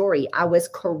rewrite the story. I was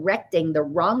correcting the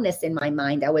wrongness in my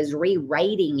mind. I was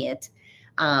rewriting it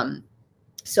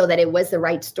so that it was the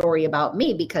right story about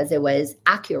me, because it was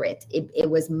accurate. It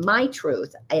was my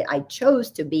truth. I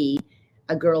chose to be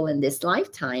a girl in this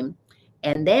lifetime,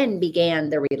 and then began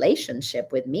the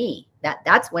relationship with me.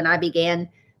 That's when I began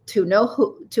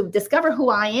to discover who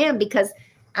I am, because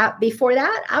before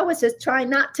that, I was just trying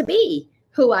not to be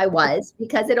who I was,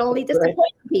 because it only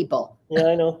disappointed people. Yeah,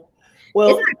 I know. Well,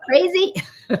 isn't that crazy?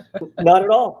 Not at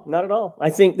all. Not at all. I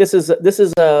think this is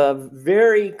a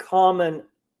very common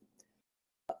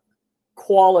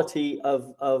quality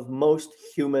of most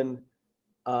human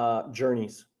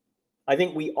journeys. I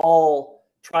think we all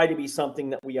try to be something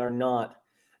that we are not,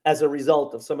 as a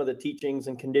result of some of the teachings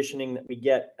and conditioning that we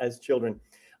get as children.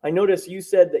 I noticed you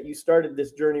said that you started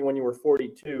this journey when you were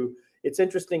 42. It's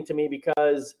interesting to me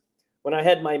because when I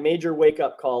had my major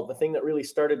wake-up call, the thing that really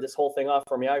started this whole thing off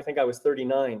for me, I think I was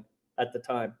 39 at the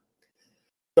time.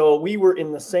 So we were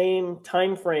in the same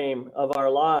time frame of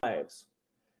our lives.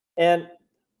 And,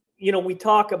 you know, we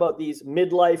talk about these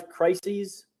midlife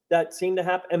crises that seem to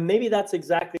happen, and maybe that's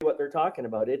exactly what they're talking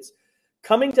about. It's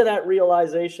coming to that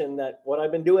realization that what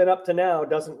I've been doing up to now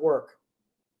doesn't work.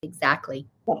 Exactly.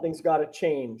 Something's got to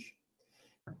change.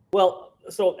 Well,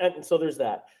 so there's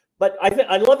that. But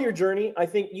I love your journey. I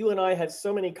think you and I have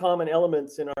so many common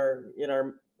elements in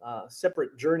our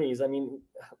separate journeys. I mean,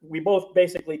 we both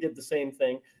basically did the same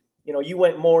thing. You know, you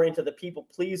went more into the people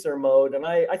pleaser mode, and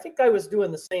I think I was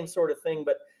doing the same sort of thing,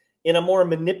 but in a more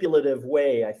manipulative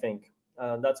way. I think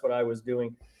that's what I was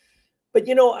doing. But,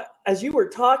 you know, as you were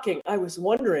talking, I was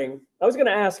wondering, I was going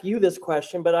to ask you this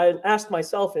question, but I asked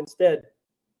myself instead,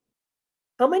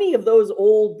 how many of those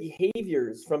old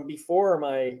behaviors from before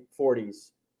my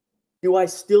 40s do I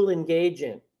still engage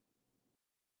in?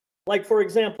 Like, for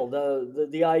example,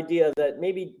 the idea that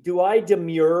maybe do I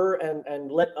demur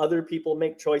and let other people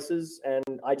make choices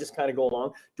and I just kind of go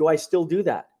along? Do I still do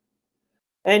that?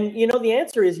 And, you know, the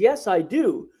answer is yes, I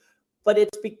do. But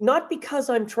it's not because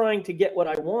I'm trying to get what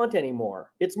I want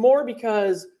anymore. It's more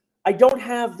because I don't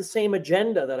have the same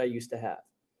agenda that I used to have.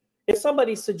 If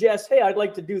somebody suggests, hey, I'd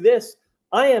like to do this,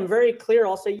 I am very clear.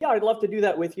 I'll say, yeah, I'd love to do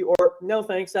that with you. Or no,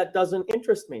 thanks, that doesn't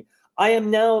interest me. I am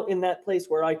now in that place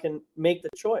where I can make the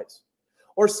choice.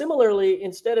 Or similarly,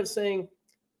 instead of saying,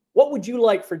 what would you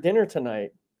like for dinner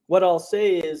tonight? What I'll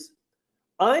say is,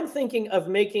 I'm thinking of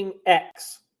making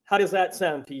X. How does that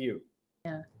sound to you?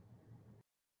 Yeah.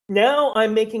 Now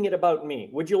I'm making it about me.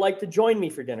 Would you like to join me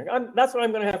for dinner? That's what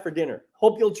I'm going to have for dinner.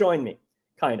 Hope you'll join me,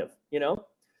 kind of, you know.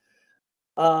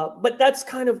 But that's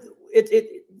kind of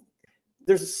it.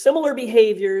 There's similar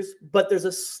behaviors, but there's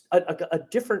a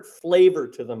different flavor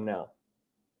to them now,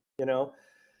 you know.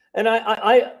 And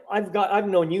I've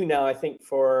known you now, I think,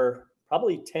 for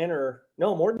probably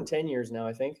more than 10 years now.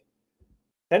 I think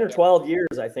 10 or 12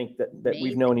 years. I think that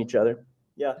we've known each other.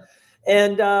 Yeah,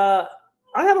 and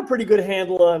I have a pretty good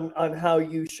handle on how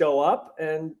you show up,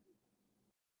 and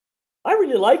I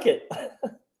really like it.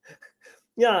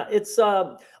 Yeah, it's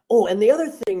oh, and the other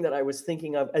thing that I was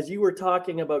thinking of as you were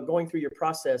talking about going through your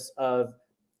process of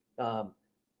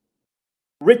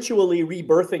ritually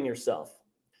rebirthing yourself,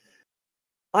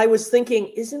 I was thinking,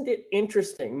 isn't it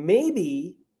interesting?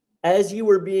 Maybe as you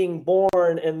were being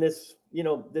born and this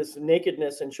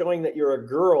nakedness and showing that you're a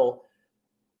girl,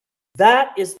 that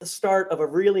is the start of a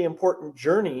really important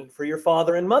journey for your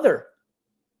father and mother.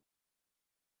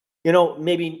 You know,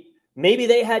 maybe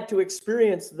they had to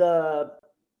experience the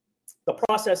the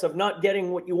process of not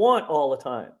getting what you want all the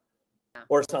time Yeah.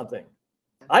 or something.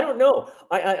 I don't know.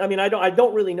 I mean, I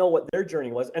don't really know what their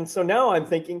journey was. And so now I'm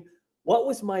thinking, what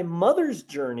was my mother's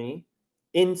journey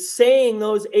in saying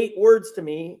those 8 words to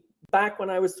me back when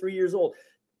I was 3 years old?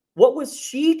 What was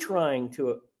she trying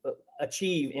to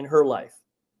achieve in her life?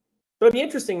 So it'd be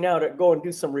interesting now to go and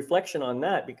do some reflection on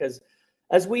that, because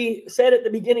as we said at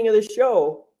the beginning of the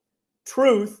show,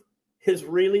 truth is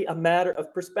really a matter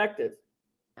of perspective.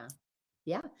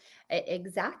 Yeah,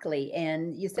 exactly.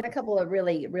 And you said a couple of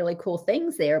really, really cool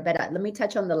things there, but let me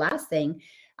touch on the last thing.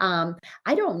 I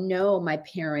don't know my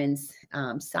parents'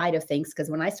 side of things, because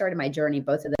when I started my journey,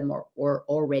 both of them were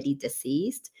already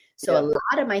deceased. So a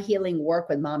lot of my healing work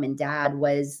with mom and dad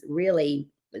was really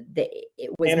it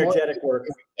was energetic work,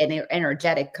 and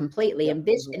energetic completely. And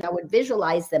I would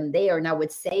visualize them there, and I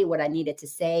would say what I needed to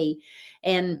say.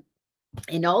 And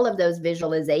in all of those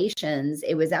visualizations,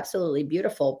 it was absolutely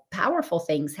beautiful. Powerful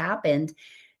things happened.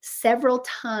 Several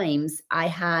times I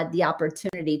had the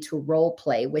opportunity to role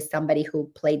play with somebody who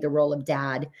played the role of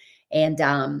dad. And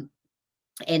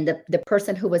the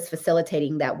person who was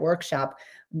facilitating that workshop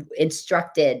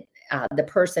instructed the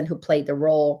person who played the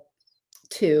role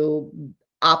to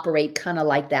operate kind of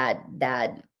like that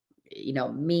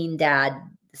mean dad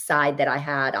side that I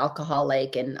had,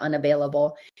 alcoholic and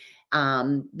unavailable.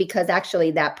 Because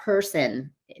actually that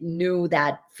person knew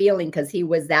that feeling, because he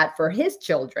was that for his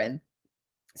children.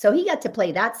 So he got to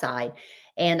play that side.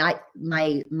 And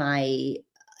my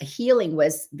healing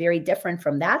was very different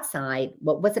from that side.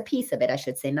 What was a piece of it, I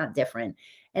should say, not different.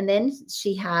 And then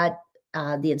she had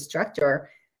the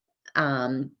instructor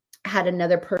had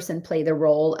another person play the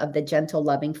role of the gentle,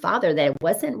 loving father that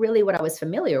wasn't really what I was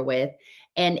familiar with.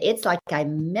 And it's like I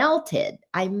melted.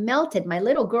 My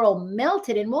little girl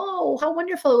melted, and whoa, how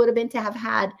wonderful it would have been to have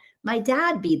had my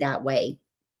dad be that way.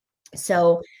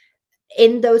 So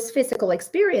in those physical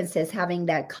experiences, having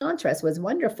that contrast was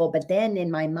wonderful. But then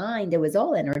in my mind, it was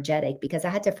all energetic, because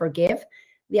I had to forgive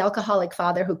the alcoholic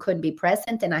father who couldn't be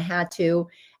present. And I had to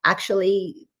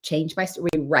actually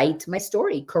rewrite my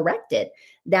story, correct it.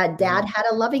 That dad had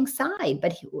a loving side,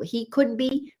 but he couldn't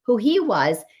be who he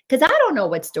was, because I don't know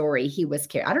what story he was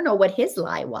carrying. I don't know what his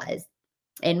lie was.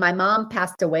 And my mom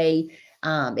passed away.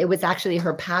 It was actually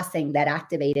her passing that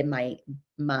activated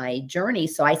my journey.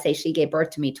 So I say she gave birth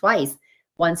to me twice,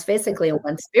 once physically and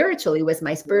once spiritually. Was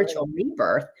my spiritual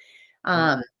rebirth.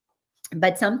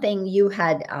 But something you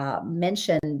had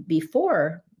mentioned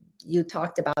before, you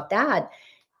talked about that.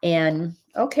 And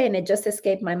it just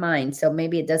escaped my mind. So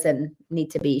maybe it doesn't need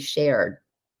to be shared.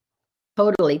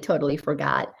 Totally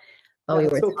forgot.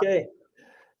 It's okay.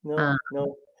 No.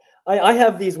 I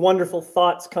have these wonderful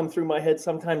thoughts come through my head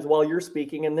sometimes while you're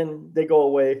speaking, and then they go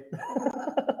away.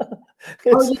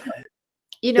 What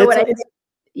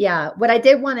I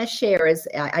did want to share is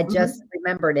I just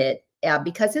remembered it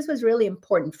because this was really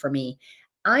important for me.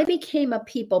 I became a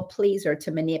people pleaser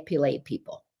to manipulate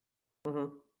people.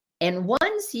 And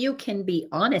once you can be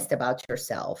honest about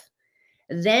yourself,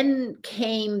 then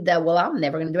came I'm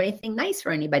never going to do anything nice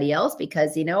for anybody else,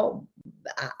 because,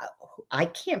 I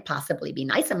can't possibly be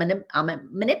nice. I'm a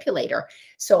manipulator.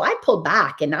 So I pulled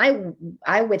back, and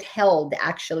I withheld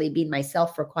actually being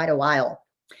myself for quite a while.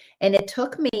 And it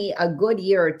took me a good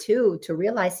year or two to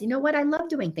realize, what? I love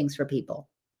doing things for people.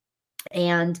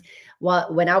 And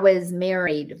when I was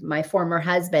married, my former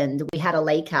husband, we had a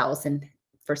lake house, and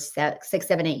for 6,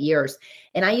 7, 8 years.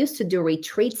 And I used to do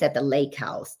retreats at the lake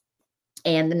house.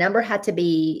 And the number had to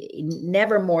be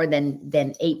never more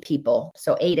than 8 people.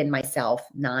 So 8 and myself,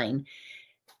 9,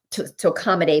 to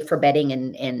accommodate for bedding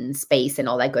and space and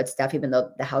all that good stuff, even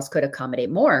though the house could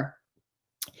accommodate more.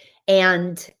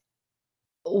 And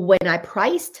when I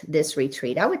priced this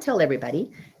retreat, I would tell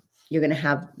everybody, you're going to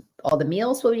have all the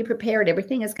meals will be prepared.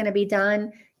 Everything is going to be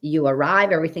done. You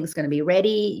arrive, everything's going to be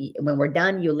ready. When we're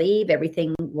done, you leave.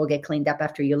 Everything will get cleaned up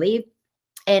after you leave.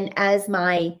 And as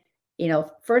my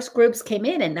first groups came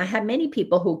in, and I had many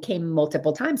people who came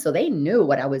multiple times, so they knew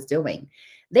what I was doing.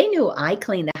 They knew I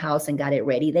cleaned the house and got it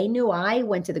ready. They knew I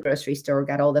went to the grocery store,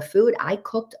 got all the food. I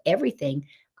cooked everything.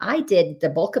 I did the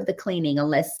bulk of the cleaning,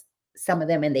 unless some of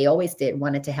them, and they always did,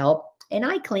 wanted to help. And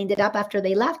I cleaned it up after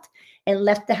they left, and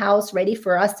left the house ready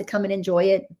for us to come and enjoy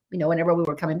it, whenever we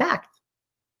were coming back.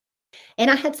 And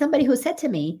I had somebody who said to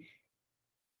me,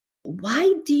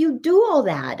 why do you do all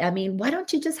that? I mean, why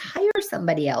don't you just hire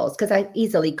somebody else? Because I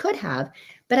easily could have.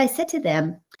 But I said to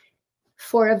them,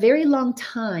 for a very long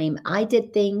time, I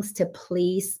did things to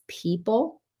please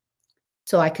people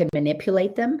so I could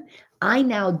manipulate them. I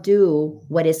now do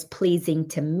what is pleasing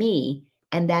to me,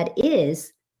 and that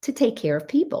is to take care of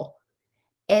people.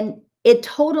 And it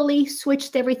totally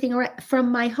switched everything around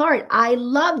from my heart. I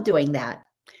love doing that,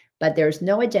 but there's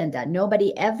no agenda.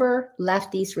 Nobody ever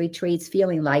left these retreats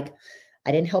feeling like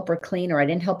I didn't help her clean or I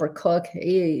didn't help her cook.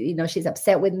 She's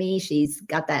upset with me. She's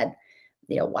got that,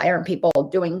 why aren't people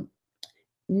doing?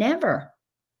 Never.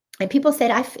 And people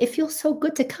said, it feels so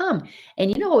good to come.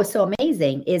 And what was so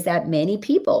amazing is that many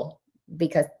people,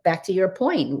 because back to your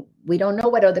point, we don't know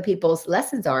what other people's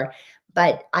lessons are,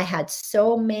 but I had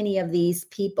so many of these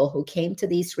people who came to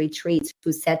these retreats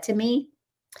who said to me,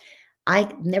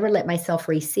 I never let myself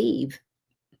receive.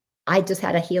 I just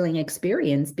had a healing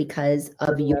experience because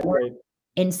of your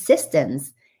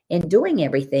insistence in doing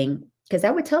everything. Because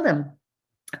I would tell them,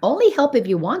 only help if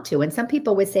you want to. And some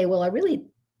people would say, well, I really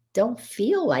don't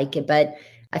feel like it, but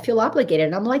I feel obligated.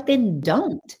 And I'm like, then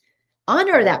don't.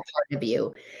 Honor that part of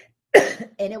you.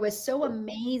 And it was so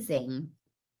amazing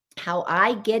how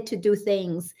I get to do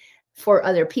things for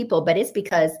other people, but it's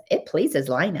because it pleases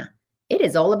Lina. It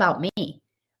is all about me.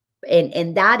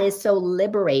 And that is so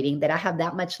liberating that I have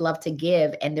that much love to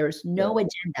give, and there's no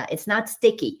agenda. It's not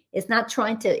sticky. It's not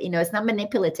trying to, it's not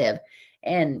manipulative,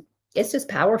 and it's just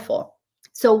powerful.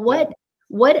 So what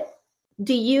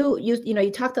do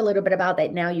you talked a little bit about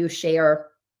that. Now you share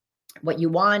what you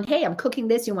want. Hey, I'm cooking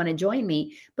this. You want to join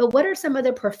me? But what are some of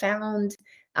the profound,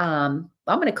 I'm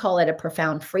going to call it a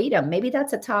profound freedom. Maybe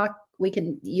that's a talk we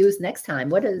can use next time.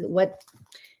 What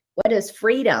is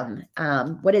freedom?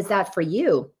 What is that for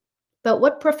you? But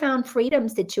what profound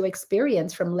freedoms did you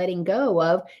experience from letting go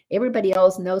of everybody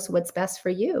else knows what's best for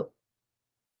you?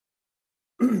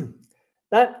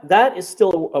 That is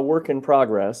still a work in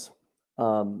progress.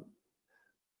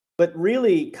 But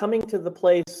really coming to the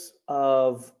place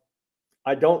of,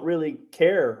 I don't really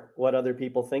care what other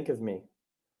people think of me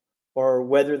or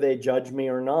whether they judge me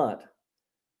or not.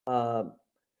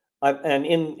 And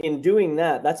in doing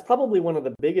that, that's probably one of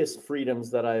the biggest freedoms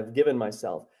that I've given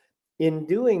myself. In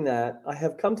doing that, I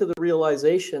have come to the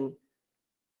realization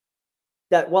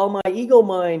that while my ego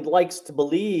mind likes to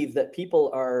believe that people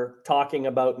are talking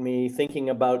about me, thinking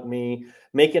about me,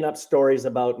 making up stories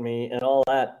about me and all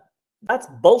that, that's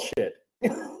bullshit.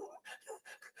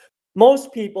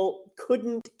 Most people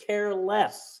couldn't care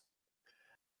less.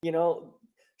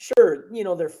 Sure,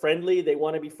 they're friendly, they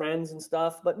want to be friends and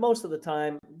stuff, but most of the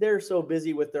time they're so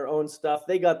busy with their own stuff.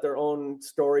 They got their own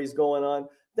stories going on.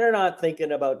 They're not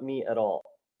thinking about me at all.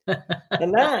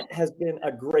 And that has been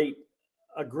a great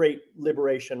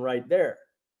liberation right there.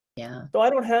 Yeah. So I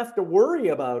don't have to worry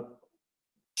about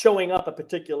showing up a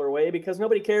particular way because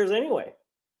nobody cares anyway,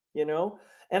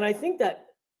 And I think that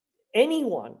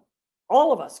anyone,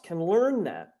 all of us can learn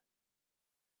that,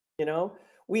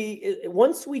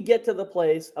 once we get to the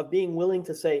place of being willing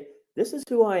to say, this is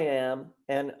who I am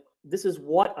and this is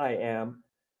what I am,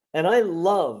 and I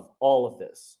love all of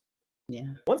this.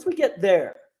 Yeah. Once we get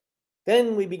there,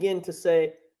 then we begin to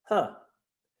say, now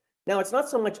it's not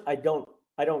so much I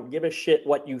don't give a shit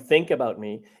what you think about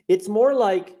me. It's more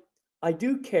like I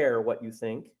do care what you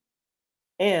think,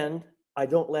 and I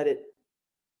don't let it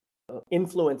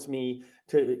influence me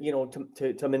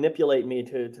to manipulate me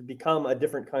to become a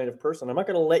different kind of person. I'm not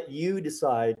going to let you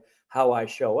decide how I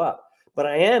show up, but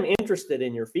I am interested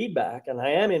in your feedback, and I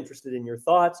am interested in your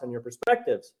thoughts and your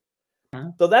perspectives.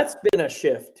 So that's been a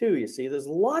shift too. You see, there's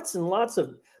lots and lots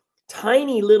of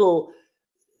tiny little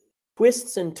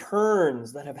twists and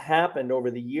turns that have happened over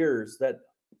the years that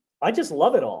I just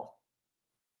love it all.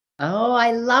 Oh,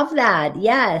 I love that.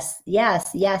 Yes.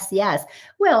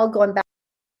 Well, going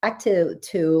back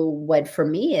to what for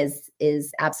me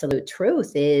is absolute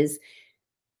truth is,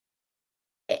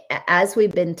 as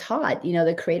we've been taught,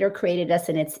 the Creator created us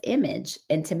in its image.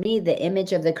 And to me, the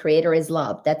image of the Creator is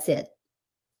love. That's it.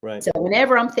 Right. So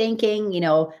whenever I'm thinking,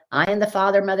 I and the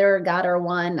Father, Mother, God are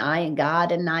one, I and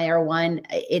God and I are one,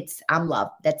 I'm love.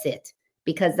 That's it.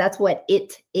 Because that's what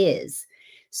it is.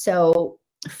 So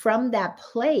from that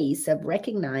place of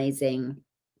recognizing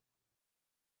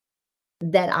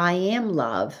that I am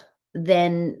love,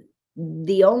 then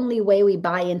the only way we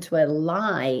buy into a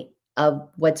lie of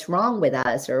what's wrong with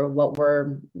us or what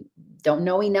don't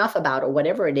know enough about or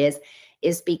whatever it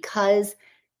is because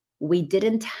we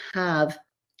didn't have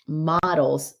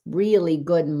models, really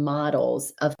good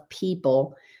models of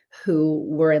people who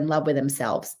were in love with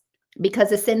themselves, because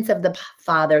the sense of the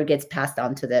father gets passed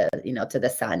on to the, to the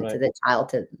son, right, to the child,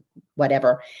 to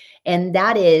whatever. And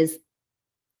that is,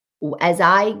 as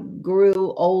I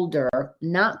grew older,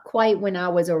 not quite when I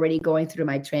was already going through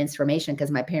my transformation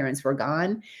because my parents were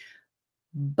gone,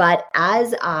 but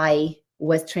as I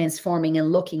was transforming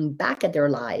and looking back at their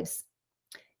lives,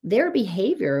 their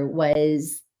behavior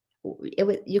was,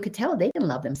 you could tell they didn't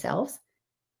love themselves.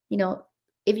 you know,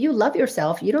 if you love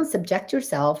yourself, you don't subject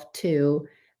yourself to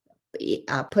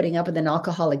putting up with an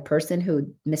alcoholic person who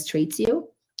mistreats you.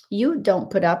 You don't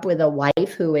put up with a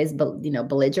wife who is,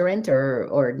 belligerent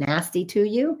or nasty to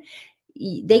you.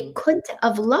 They couldn't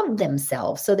have loved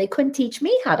themselves, so they couldn't teach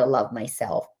me how to love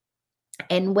myself.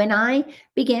 And when I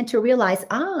began to realize,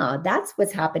 that's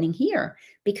what's happening here,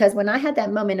 because when I had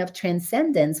that moment of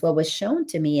transcendence, what was shown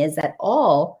to me is that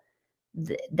all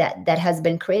that has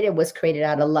been created was created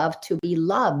out of love, to be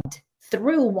loved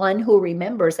through one who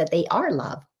remembers that they are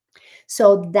loved.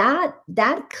 So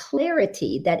that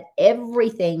clarity that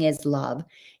everything is love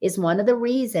is one of the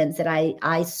reasons that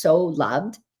I so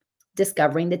loved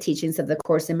discovering the teachings of the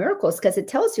Course in Miracles, because it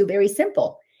tells you very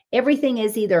simple. Everything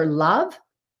is either love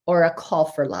or a call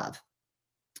for love.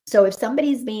 So if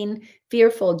somebody's being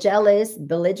fearful, jealous,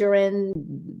 belligerent,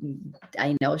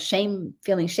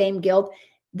 feeling shame, guilt,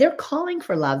 they're calling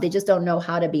for love. They just don't know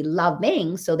how to be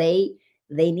loving. So they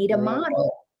need a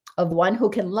model of one who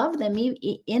can love them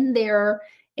in their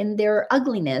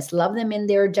ugliness, love them in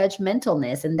their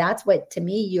judgmentalness. And that's what, to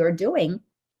me, you're doing.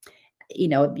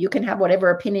 You can have whatever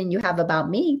opinion you have about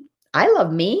me. I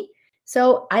love me.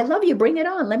 So I love you. Bring it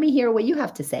on. Let me hear what you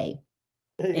have to say.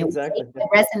 Exactly. And what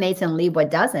resonates and leave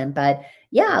what doesn't. But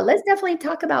yeah, let's definitely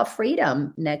talk about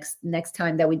freedom next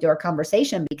time that we do our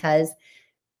conversation, because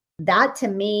that to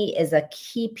me is a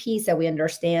key piece that we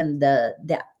understand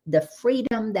the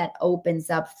freedom that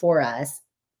opens up for us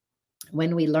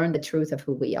when we learn the truth of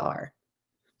who we are.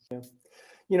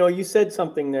 Yeah. You said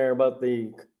something there about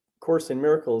the Course in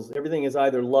Miracles. Everything is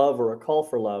either love or a call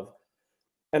for love.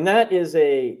 And that is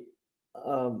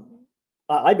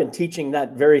I've been teaching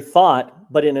that very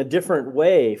thought, but in a different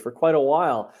way for quite a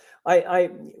while.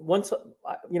 Once,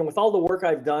 with all the work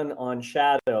I've done on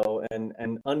shadow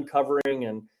and uncovering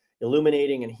and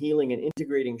illuminating and healing and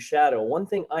integrating shadow, one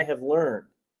thing I have learned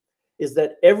is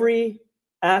that every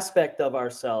aspect of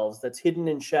ourselves that's hidden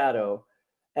in shadow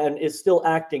and is still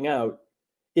acting out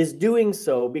is doing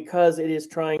so because it is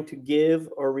trying to give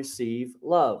or receive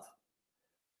love.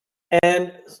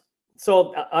 And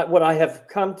so what I have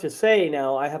come to say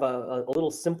now, I have a little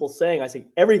simple saying. I say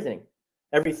everything,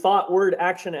 every thought, word,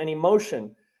 action, and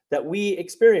emotion that we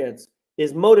experience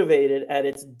is motivated at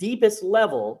its deepest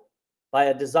level by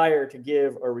a desire to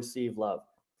give or receive love.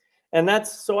 And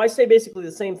so I say basically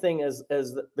the same thing as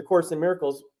the Course in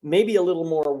Miracles, maybe a little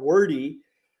more wordy,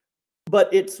 but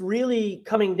it's really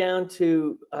coming down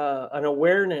to an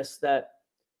awareness that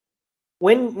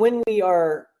when we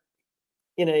are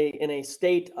in a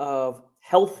state of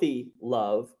healthy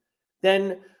love,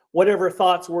 then whatever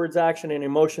thoughts, words, action, and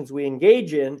emotions we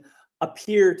engage in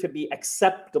appear to be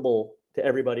acceptable to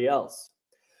everybody else.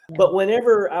 Yeah. But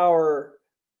whenever our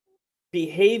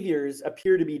behaviors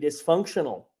appear to be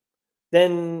dysfunctional,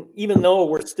 then even though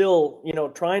we're still,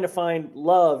 trying to find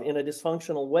love in a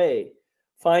dysfunctional way,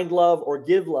 find love or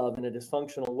give love in a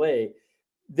dysfunctional way,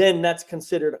 then that's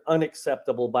considered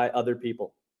unacceptable by other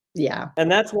people. Yeah. And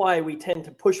that's why we tend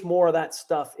to push more of that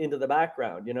stuff into the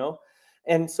background,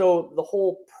 And so the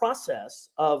whole process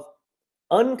of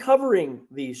uncovering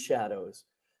these shadows,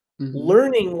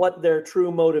 learning what their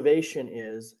true motivation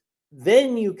is,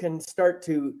 then you can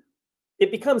it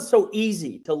becomes so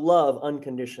easy to love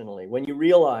unconditionally when you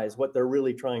realize what they're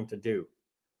really trying to do.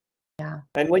 Yeah.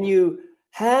 And when you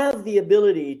have the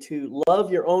ability to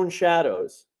love your own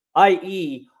shadows,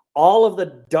 i.e., all of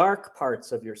the dark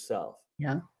parts of yourself,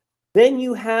 yeah, then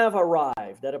you have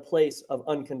arrived at a place of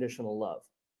unconditional love.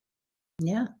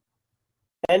 Yeah.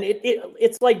 And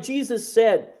it's like Jesus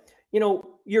said,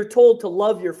 you're told to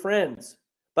love your friends,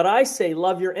 but I say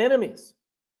love your enemies.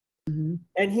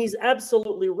 And he's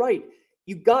absolutely right.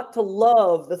 You got to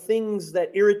love the things that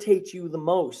irritate you the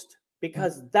most,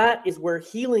 because that is where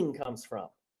healing comes from.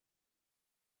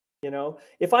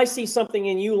 If I see something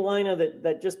in you, Lina,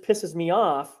 that just pisses me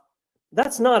off,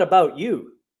 that's not about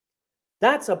you.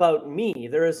 That's about me.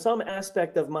 There is some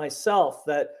aspect of myself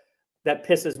that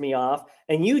pisses me off,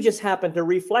 and you just happen to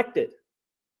reflect it.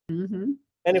 And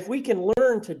if we can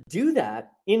learn to do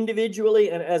that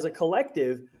individually and as a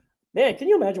collective, man, can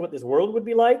you imagine what this world would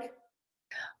be like?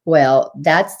 Well,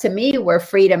 that's to me where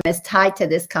freedom is tied to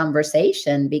this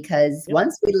conversation, because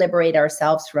once we liberate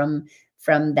ourselves from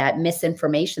that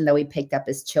misinformation that we picked up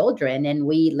as children, and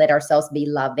we let ourselves be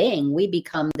loving, we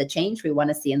become the change we want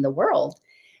to see in the world,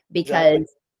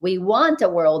 because we want a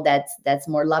world that's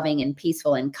more loving and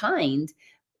peaceful and kind.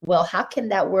 Well, how can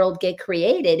that world get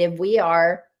created if we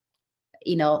are,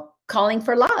 calling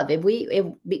for love.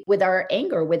 With our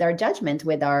anger, with our judgment,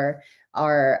 with our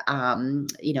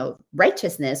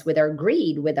righteousness, with our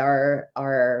greed, with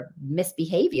our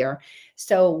misbehavior.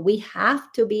 So we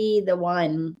have to be the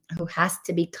one who has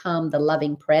to become the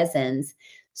loving presence,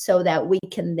 so that we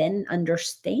can then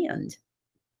understand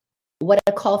what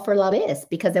a call for love is,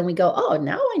 because then we go, oh,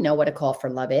 now I know what a call for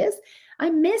love is. I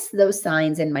miss those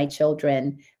signs in my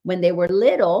children when they were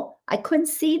little. I couldn't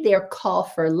see their call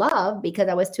for love because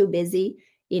I was too busy,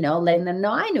 letting them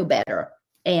know I knew better.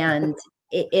 And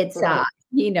it's, Right.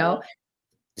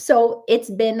 so it's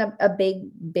been a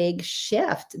big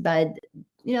shift. But,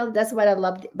 that's what I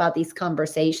loved about these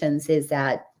conversations, is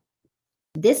that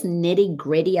this nitty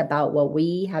gritty about what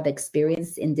we have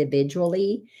experienced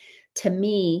individually, to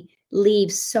me,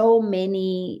 leaves so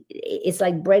many, it's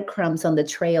like breadcrumbs on the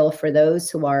trail for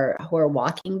those who are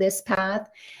walking this path.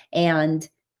 And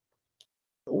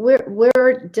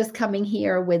we're just coming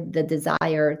here with the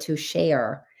desire to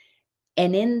share.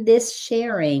 And in this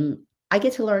sharing, I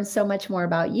get to learn so much more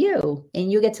about you, and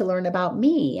you get to learn about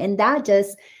me. And that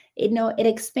just, it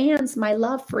expands my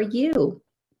love for you.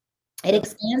 It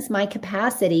expands my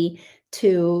capacity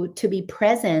to be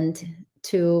present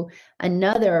to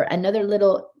another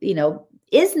little,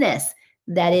 isness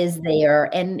that is there,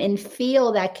 and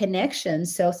feel that connection.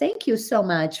 So thank you so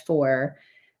much for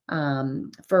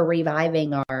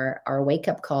reviving our wake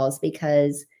up calls,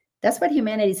 because that's what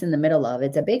humanity's in the middle of.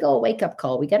 It's a big old wake up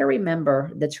call. We got to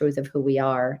remember the truth of who we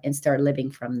are and start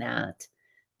living from that.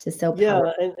 Just so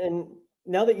powerful. And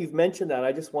now that you've mentioned that,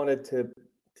 I just wanted to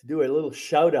do a little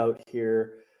shout out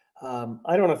here.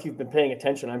 I don't know if you've been paying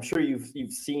attention. I'm sure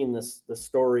you've seen the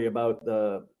story about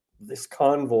this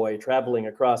convoy traveling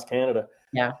across Canada.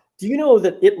 Yeah. Do you know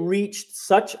that it reached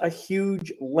such a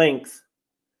huge length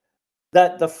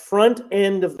that the front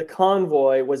end of the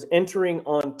convoy was entering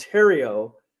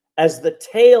Ontario as the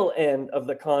tail end of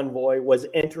the convoy was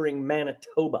entering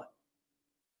Manitoba?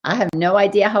 I have no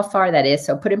idea how far that is.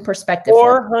 So put in perspective.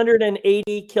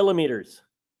 480 kilometers.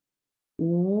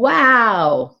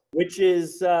 Wow. Which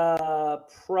is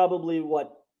probably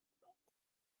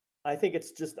I think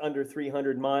it's just under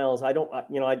 300 miles. I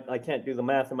can't do the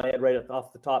math in my head right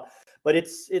off the top, but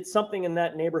it's something in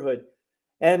that neighborhood.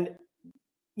 And,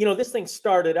 this thing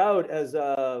started out as,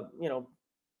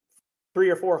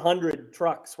 300 or 400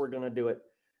 trucks were going to do it.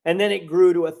 And then it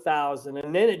grew to 1,000,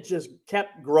 and then it just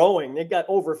kept growing. They got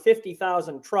over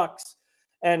 50,000 trucks.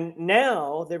 And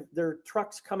now there are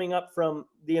trucks coming up from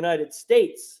the United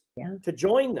States to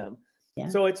join them. Yeah.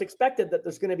 So it's expected that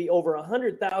there's going to be over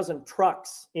 100,000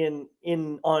 trucks on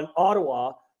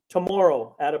Ottawa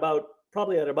tomorrow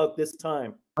probably at about this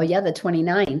time. Oh yeah, the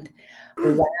 29th.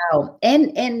 Wow.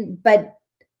 But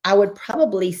I would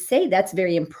probably say that's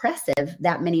very impressive,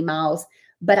 that many miles.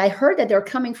 But I heard that they're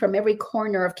coming from every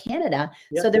corner of Canada.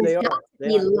 Yep, so there's got to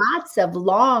be lots of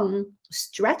long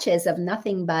stretches of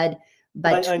nothing but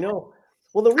I know.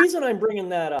 Well, the reason I'm bringing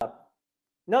that up,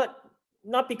 not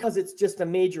because it's just a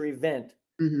major event,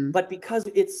 but because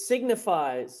it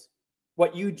signifies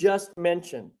what you just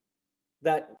mentioned,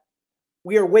 that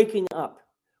we are waking up.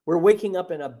 We're waking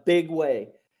up in a big way.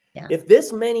 Yeah. If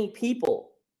this many people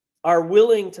are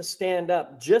willing to stand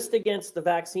up just against the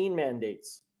vaccine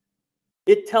mandates,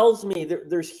 it tells me that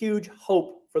there's huge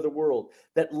hope for the world,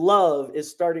 that love is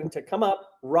starting to come up,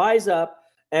 rise up,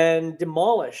 and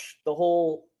demolish the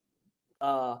whole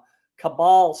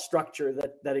cabal structure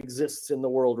that exists in the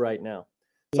world right now.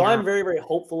 So I'm very, very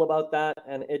hopeful about that.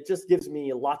 And it just gives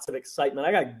me lots of excitement.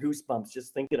 I got goosebumps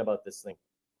just thinking about this thing.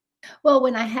 Well,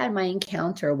 when I had my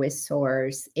encounter with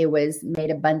Source, it was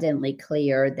made abundantly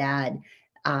clear that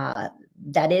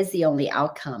that is the only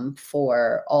outcome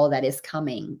for all that is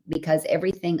coming, because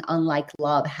everything unlike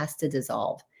love has to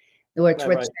dissolve. We're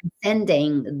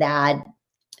transcending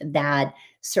that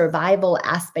survival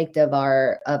aspect of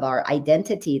our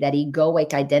identity, that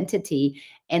egoic identity.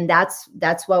 And that's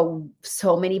what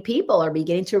so many people are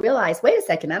beginning to realize. Wait a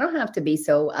second, I don't have to be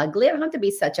so ugly. I don't have to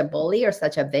be such a bully or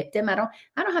such a victim. I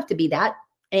don't have to be that.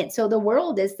 And so the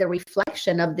world is the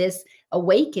reflection of this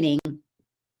awakening.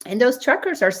 And those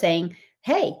truckers are saying,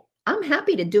 hey, I'm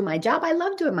happy to do my job. I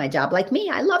love doing my job. Like me,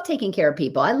 I love taking care of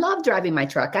people. I love driving my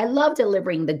truck. I love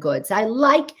delivering the goods. I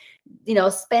like,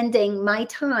 spending my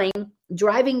time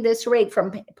driving this rig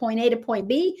from point A to point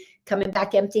B, coming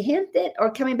back empty-handed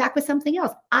or coming back with something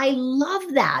else. I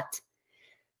love that.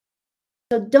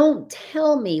 So don't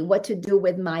tell me what to do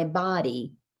with my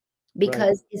body,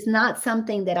 because it's not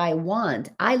something that I want.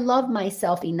 I love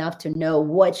myself enough to know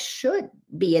what should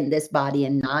be in this body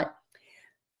and not.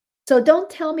 So don't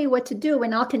tell me what to do,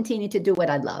 and I'll continue to do what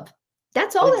I love.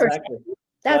 That's all. Exactly.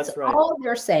 That's right. all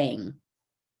they're saying.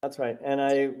 That's right. And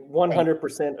I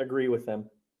 100% agree with them.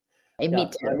 Me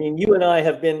too. I mean, you and I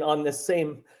have been on the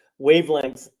same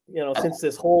wavelength, you know, since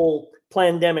this whole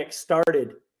pandemic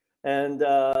started. And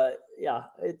yeah,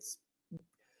 it's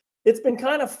been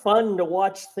kind of fun to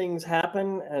watch things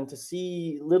happen and to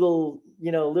see little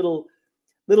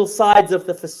sides of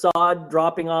the facade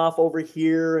dropping off over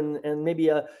here, and maybe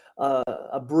a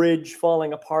bridge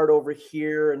falling apart over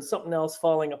here and something else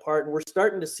falling apart. And we're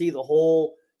starting to see the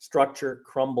whole structure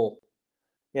crumble,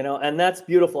 you know, and that's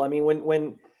beautiful. I mean,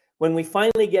 when we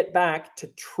finally get back to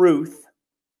truth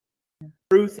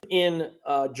in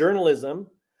journalism,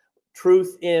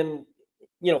 truth in,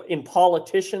 you know, in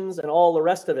politicians and all the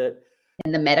rest of it,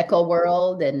 in the medical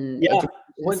world, and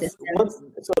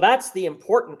so that's the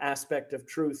important aspect of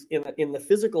truth in the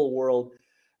physical world.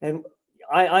 And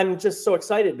I'm just so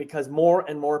excited because more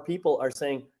and more people are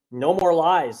saying no more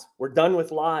lies. We're done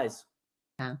with lies.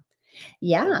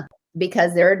 Yeah,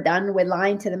 because they're done with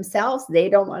lying to themselves. They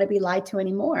don't want to be lied to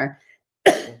anymore.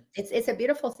 It's a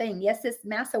beautiful thing. Yes, this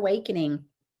mass awakening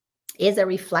is a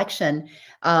reflection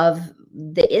of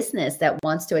the isness that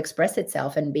wants to express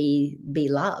itself and be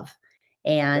love.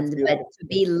 And but to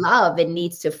be love, it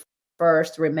needs to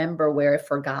first remember where it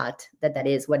forgot that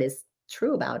is what is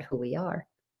true about who we are.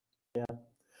 Yeah.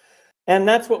 And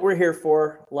that's what we're here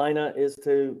for, Lina, is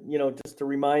to, you know, just to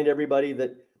remind everybody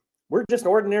that we're just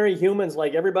ordinary humans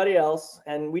like everybody else.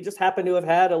 And we just happen to have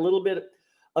had a little bit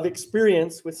of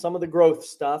experience with some of the growth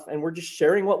stuff. And we're just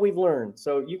sharing what we've learned.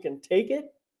 So you can take it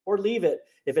or leave it.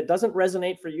 If it doesn't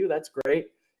resonate for you, that's great.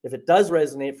 If it does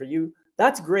resonate for you,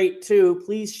 that's great too.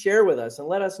 Please share with us and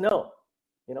let us know.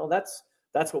 You know, that's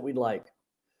what we'd like.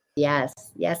 Yes.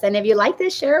 And if you like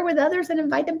this, share it with others and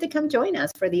invite them to come join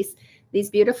us for these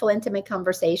beautiful, intimate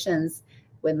conversations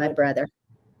with my brother.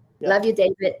 Love you,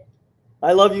 David.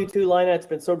 I love you too, Lina. It's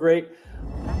been so great.